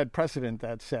bad precedent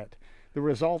that set. The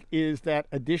result is that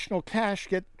additional cash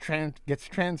gets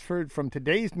transferred from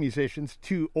today's musicians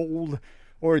to old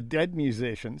or dead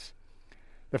musicians.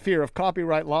 The fear of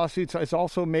copyright lawsuits has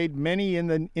also made many in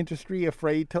the industry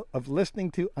afraid of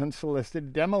listening to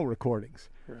unsolicited demo recordings.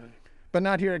 Right. But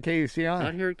not here at KUCI.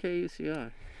 Not here at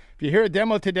KUCI. If you hear a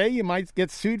demo today, you might get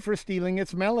sued for stealing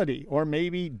its melody, or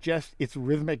maybe just its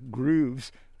rhythmic grooves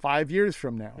 5 years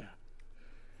from now. Yeah.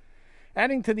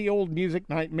 Adding to the old music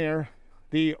nightmare,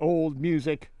 dead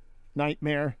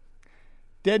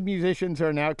musicians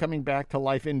are now coming back to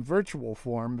life in virtual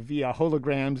form via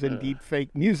holograms and deepfake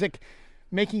music,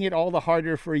 making it all the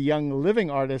harder for young living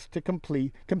artists to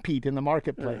compete in the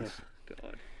marketplace.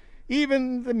 God.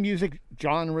 Even the music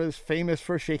genres famous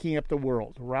for shaking up the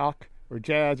world, rock or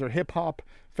jazz or hip-hop,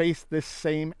 face this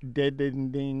same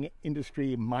dead-ending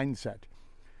industry mindset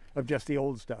of just the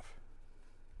old stuff.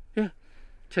 Yeah.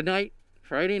 Tonight,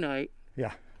 Friday night.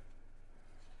 Yeah.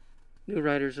 New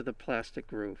Riders of the Plastic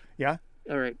Groove. Yeah?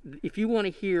 All right. If you want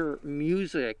to hear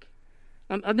music,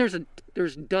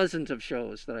 there's dozens of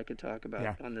shows that I could talk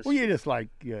about on this. Well, you just like...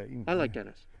 I like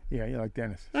Dennis. Yeah, you like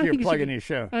Dennis. I So you're think plugging your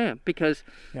show. I am because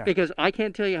Yeah. I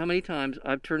can't tell you how many times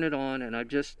I've turned it on and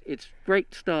it's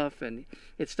great stuff, and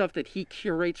it's stuff that he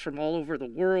curates from all over the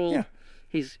world. Yeah.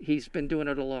 He's been doing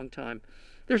it a long time.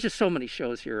 There's just so many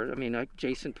shows here. I mean, like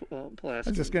Jason Pulaski. I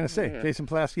was just going to say, Yeah. Jason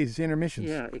Pulaski's Intermissions.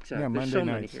 Yeah, exactly. Yeah, There's Monday so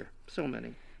many nights. here. So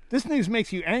many. This news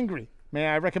makes you angry. May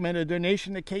I recommend a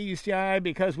donation to KUCI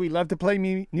because we love to play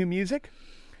new music?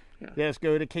 Yeah. Just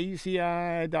go to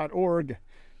kuci.org.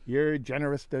 Your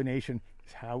generous donation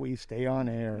is how we stay on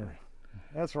air.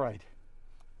 That's right.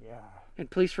 Yeah. And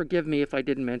please forgive me if I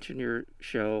didn't mention your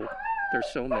show. There's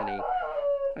so many.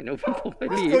 I know people might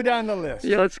Let's be. go down the list.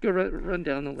 Yeah, let's go run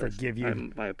down the list. Forgive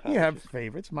you. My You apologies. have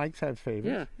favorites. Mike's have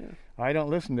favorites. Yeah. I don't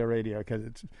listen to radio because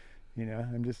it's,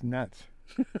 I'm just nuts.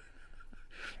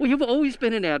 Well, you've always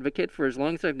been an advocate for as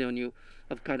long as I've known you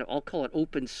of kind of, I'll call it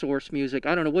open source music.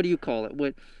 I don't know, what do you call it?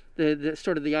 What the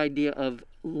sort of the idea of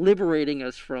liberating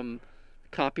us from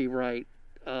copyright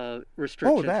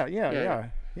restrictions. Oh, that,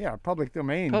 yeah. Public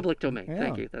domain. Public domain. Yeah.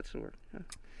 Thank you. That's the word. Yeah.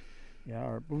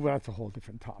 Yeah, well, that's a whole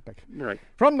different topic. Right.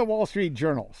 From the Wall Street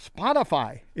Journal,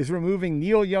 Spotify is removing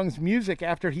Neil Young's music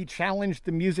after he challenged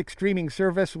the music streaming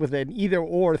service with an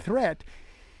either-or threat.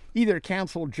 Either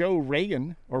cancel Joe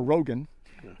Rogan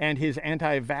and his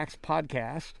anti-vax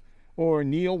podcast, or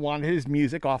Neil wanted his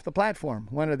music off the platform,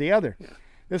 one or the other. Yeah.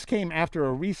 This came after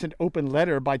a recent open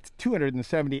letter by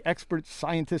 270 experts,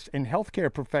 scientists, and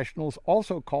healthcare professionals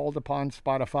also called upon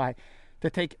Spotify to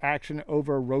take action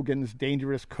over Rogan's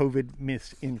dangerous COVID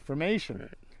misinformation. Right.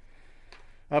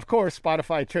 Of course,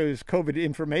 Spotify chose COVID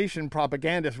information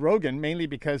propagandist Rogan mainly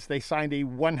because they signed a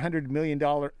 $100 million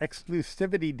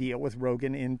exclusivity deal with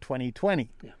Rogan in 2020.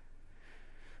 Yeah.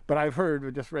 But I've heard,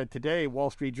 we just read today,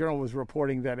 Wall Street Journal was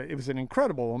reporting that it was an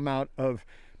incredible amount of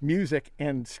music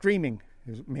and streaming,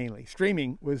 mainly.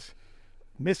 Streaming was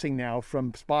missing now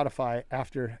from Spotify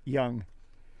after Young.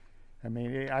 I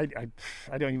mean, I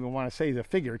don't even want to say the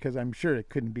figure because I'm sure it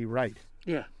couldn't be right.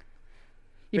 Yeah.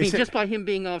 They You mean said- just by him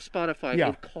being off Spotify, Yeah.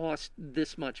 it cost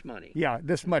this much money? Yeah,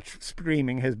 this much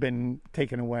streaming has been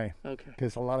taken away Okay.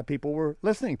 because a lot of people were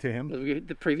listening to him.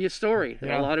 The previous story.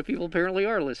 Yeah. A lot of people apparently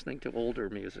are listening to older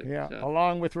music. Yeah, so.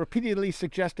 along with repeatedly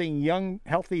suggesting young,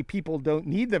 healthy people don't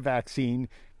need the vaccine,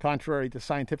 contrary to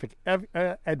scientific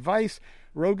advice,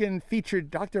 Rogan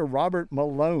featured Dr. Robert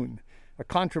Malone, a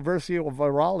controversial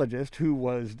virologist who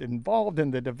was involved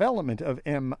in the development of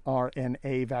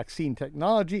mRNA vaccine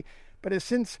technology, but has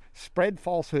since spread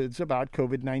falsehoods about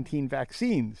COVID-19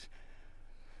 vaccines.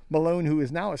 Malone, who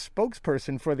is now a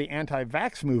spokesperson for the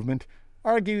anti-vax movement,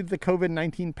 argued the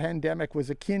COVID-19 pandemic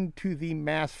was akin to the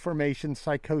mass formation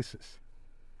psychosis.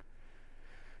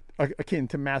 Akin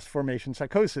to mass formation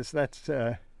psychosis. That's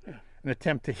an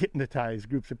attempt to hypnotize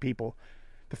groups of people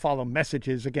to follow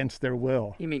messages against their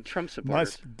will. You mean Trump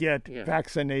supporters? Must get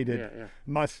vaccinated. Yeah.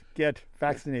 Must get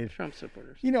vaccinated. Trump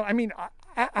supporters. I mean,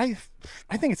 I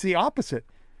think it's the opposite.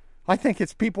 I think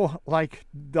it's people like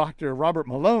Dr. Robert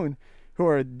Malone who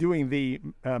are doing the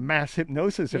mass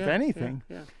hypnosis, if anything.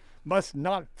 Yeah. Must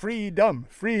not, freedom,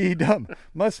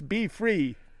 must be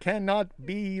free, cannot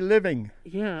be living.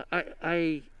 Yeah,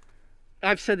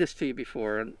 I've said this to you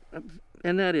before,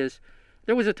 and that is,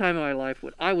 there was a time in my life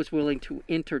when I was willing to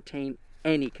entertain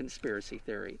any conspiracy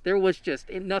theory. There was just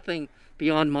nothing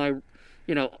beyond my,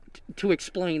 to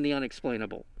explain the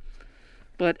unexplainable.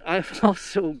 But I've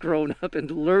also grown up and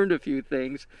learned a few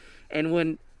things, and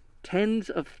when tens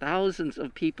of thousands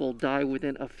of people die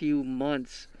within a few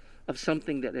months of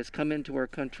something that has come into our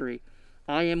country,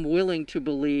 I am willing to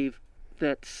believe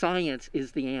that science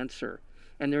is the answer,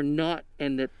 and they're not,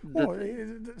 and that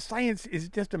science is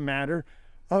just a matter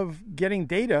of getting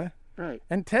data right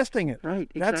and testing it.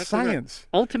 Right, That's exactly science.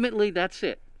 Right. Ultimately, that's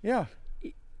it. Yeah.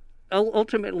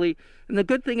 Ultimately, and the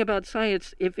good thing about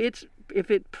science, if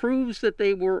it proves that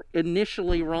they were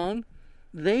initially wrong,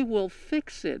 they will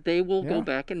fix it. They will go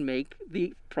back and make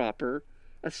the proper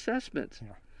assessments.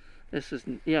 Yeah. This is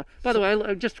By the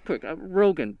way, just quick, Joe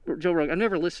Rogan. I've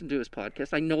never listened to his podcast.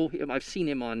 I know him. I've seen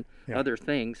him on other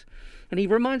things, and he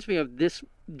reminds me of this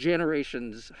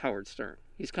generation's Howard Stern.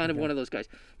 He's kind of one of those guys.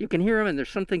 You can hear him, and there's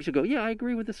some things you go, yeah, I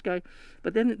agree with this guy.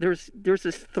 But then there's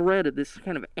this thread of this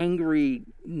kind of angry,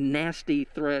 nasty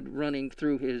thread running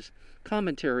through his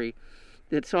commentary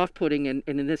that's off-putting, and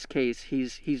in this case,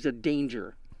 he's a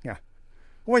danger. Yeah.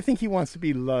 Well, I think he wants to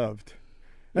be loved.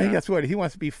 I think that's what he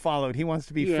wants to be followed. He wants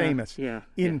to be famous.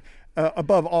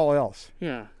 Above all else.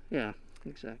 Yeah,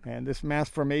 exactly. And this mass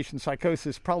formation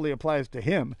psychosis probably applies to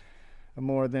him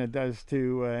more than it does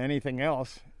to anything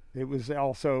else. It was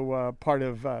also part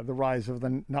of the rise of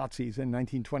the Nazis in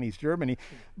 1920s Germany.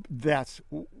 That's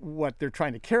what they're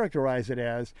trying to characterize it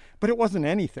as, but it wasn't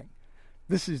anything.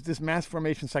 This mass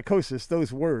formation psychosis,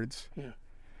 those words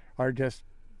are just,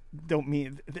 don't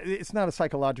mean, it's not a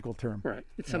psychological term. Right.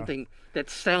 It's something that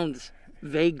sounds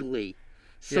vaguely,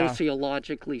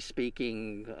 sociologically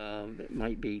speaking, it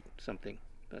might be something.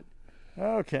 But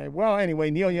okay. Well,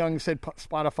 anyway, Neil Young said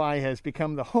Spotify has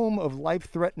become the home of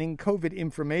life-threatening COVID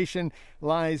information,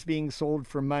 lies being sold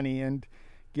for money. And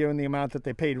given the amount that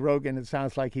they paid Rogan, it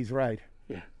sounds like he's right.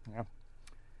 Yeah.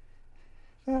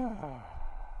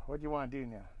 What do you want to do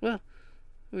now? Well,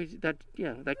 that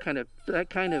kind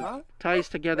of ties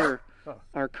together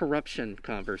our corruption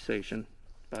conversation,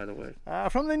 by the way.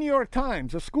 From the New York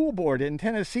Times, a school board in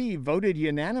Tennessee voted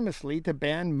unanimously to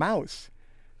ban Maus,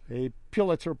 a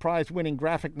Pulitzer Prize-winning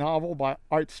graphic novel by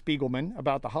Art Spiegelman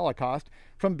about the Holocaust,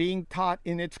 from being taught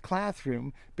in its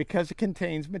classroom because it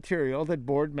contains material that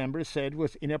board members said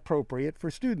was inappropriate for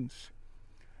students.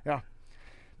 Yeah.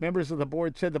 Members of the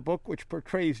board said the book, which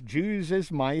portrays Jews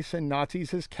as mice and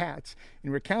Nazis as cats,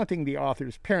 in recounting the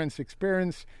author's parents'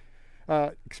 experience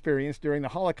during the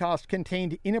Holocaust,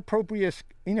 contained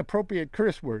inappropriate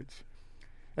curse words,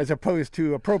 as opposed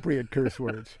to appropriate curse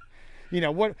words. You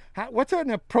know, what's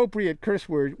an appropriate curse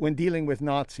word when dealing with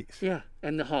Nazis? Yeah,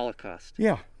 and the Holocaust.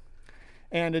 Yeah.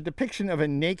 And a depiction of a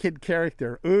naked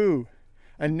character. Ooh.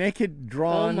 A naked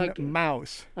drawn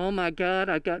mouse. Oh my God!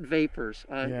 I've got vapors.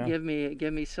 Give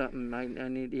me something. I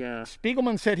need. Yeah.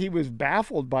 Spiegelman said he was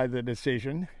baffled by the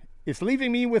decision. It's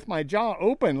leaving me with my jaw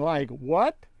open. Like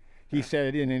what? He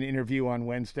said in an interview on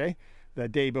Wednesday, the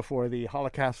day before the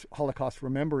Holocaust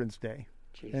Remembrance Day.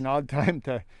 Jeez. An odd time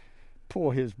to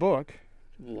pull his book.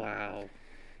 Wow.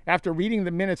 After reading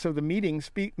the minutes of the meeting,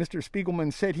 Mr.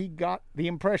 Spiegelman said he got the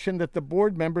impression that the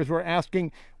board members were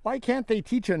asking, why can't they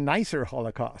teach a nicer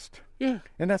Holocaust? Yeah.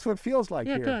 And that's what it feels like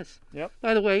here. Yeah, it does. Yep.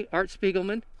 By the way, Art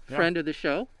Spiegelman, friend of the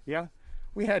show. Yeah.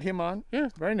 We had him on. Yeah.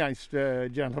 Very nice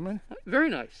gentleman. Very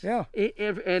nice. Yeah.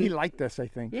 And he liked us, I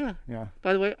think. Yeah. Yeah.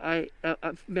 By the way,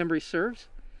 memory serves,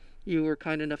 you were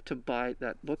kind enough to buy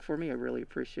that book for me. I really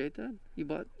appreciate that. You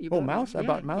bought Maus? I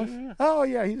bought Maus? Yeah. Oh,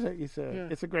 yeah.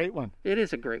 It's a great one. It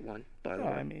is a great one, by the way.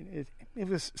 I mean, it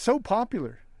was so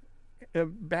popular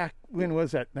back, when was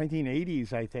that?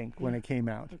 1980s, I think, when it came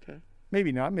out. Okay.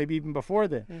 Maybe not. Maybe even before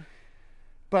then. Yeah.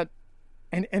 But,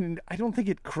 and I don't think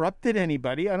it corrupted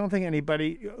anybody. I don't think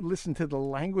anybody listened to the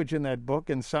language in that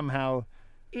book and somehow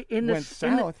went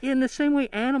south. In the same way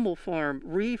Animal Farm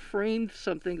reframed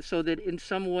something so that in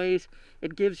some ways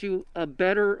it gives you a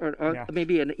better or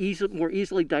maybe more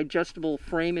easily digestible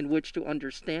frame in which to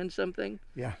understand something.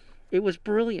 Yeah. It was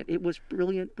brilliant. It was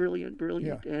brilliant.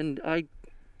 Yeah. And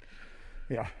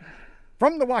Yeah.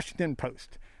 From the Washington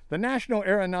Post, the National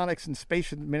Aeronautics and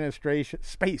Space Administration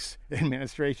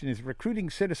is recruiting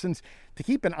citizens to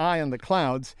keep an eye on the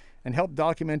clouds and help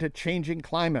document a changing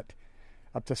climate.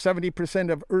 Up to 70%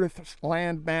 of Earth's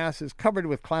land mass is covered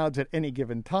with clouds at any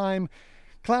given time.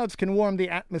 Clouds can warm the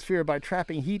atmosphere by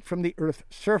trapping heat from the Earth's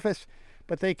surface,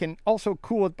 but they can also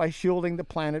cool it by shielding the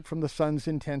planet from the sun's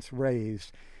intense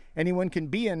rays. Anyone can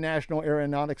be a National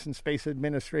Aeronautics and Space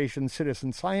Administration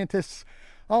citizen scientist.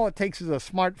 All it takes is a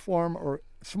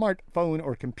smartphone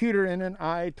or computer and an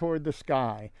eye toward the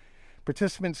sky.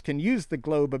 Participants can use the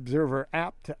Globe Observer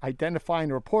app to identify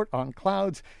and report on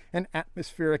clouds and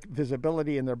atmospheric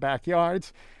visibility in their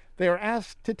backyards. They are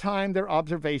asked to time their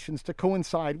observations to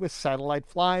coincide with satellite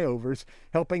flyovers,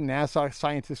 helping NASA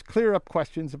scientists clear up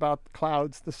questions about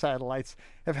clouds the satellites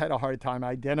have had a hard time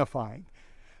identifying.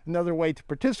 Another way to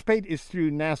participate is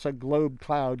through NASA Globe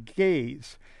Cloud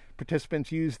Gaze.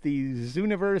 Participants use the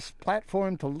Zooniverse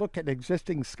platform to look at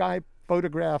existing sky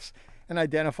photographs and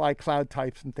identify cloud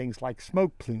types and things like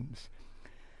smoke plumes.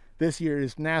 This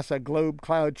year's NASA Globe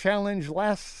Cloud Challenge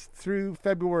lasts through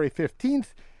February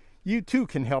 15th. You too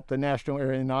can help the National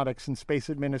Aeronautics and Space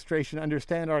Administration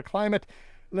understand our climate.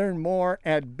 Learn more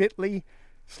at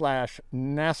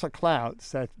bit.ly/NASA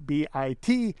Clouds. That's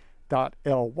bit.ly/NASA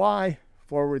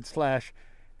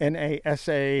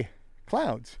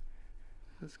Clouds.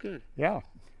 That's good. Yeah.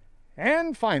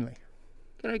 And finally.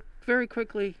 Can I very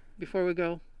quickly, before we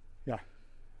go? Yeah.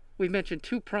 We've mentioned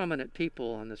two prominent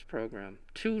people on this program.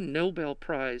 Two Nobel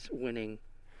Prize winning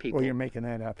people. Well, you're making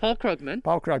that up. Paul Krugman.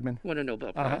 Paul Krugman. Won a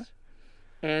Nobel Prize.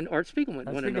 And Art Spiegelman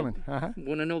won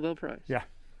a Nobel Prize. Yeah.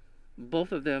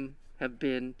 Both of them have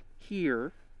been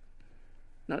here,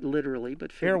 not literally, but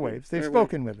airwaves. They've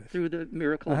spoken with us. Through the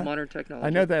miracle of modern technology.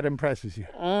 I know that impresses you.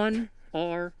 On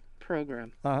our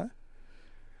program. I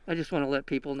just want to let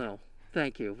people know.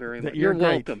 Thank you very much. You're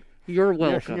welcome. You're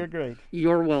welcome. You're great.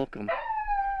 You're welcome.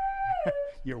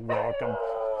 You're welcome.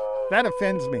 That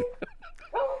offends me.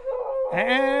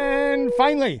 And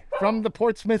finally, from the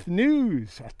Portsmouth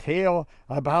News, a tale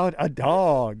about a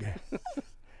dog.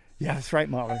 Yeah, that's right,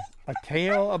 Mahler. A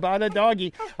tale about a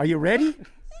doggy. Are you ready?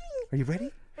 Are you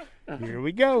ready? Here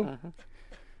we go.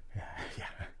 Yeah.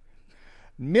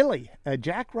 Millie, a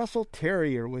Jack Russell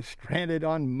Terrier, was stranded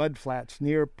on mudflats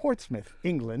near Portsmouth,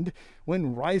 England,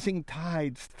 when rising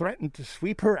tides threatened to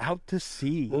sweep her out to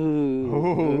sea.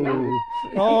 Ooh.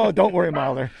 Oh, don't worry,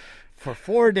 Mahler. For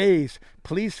 4 days,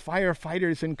 police,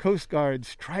 firefighters, and coast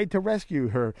guards tried to rescue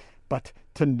her, but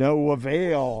to no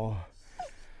avail.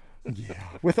 Yeah.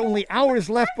 With only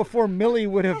hours left before Millie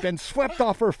would have been swept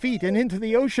off her feet and into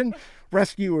the ocean,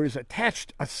 rescuers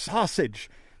attached a sausage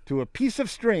to a piece of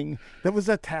string that was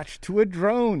attached to a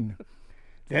drone.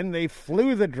 Then they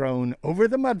flew the drone over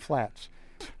the mudflats,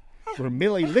 where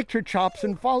Millie licked her chops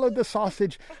and followed the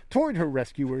sausage toward her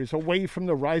rescuers away from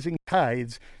the rising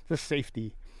tides to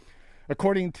safety.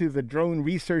 According to the drone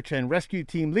research and rescue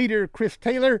team leader, Chris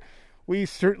Taylor, we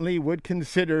certainly would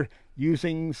consider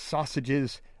using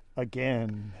sausages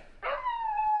again.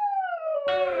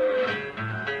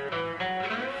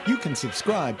 You can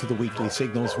subscribe to the Weekly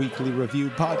Signals Weekly Review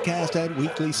podcast at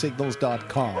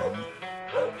weeklysignals.com.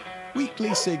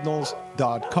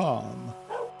 weeklysignals.com.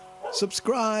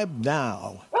 Subscribe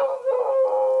now.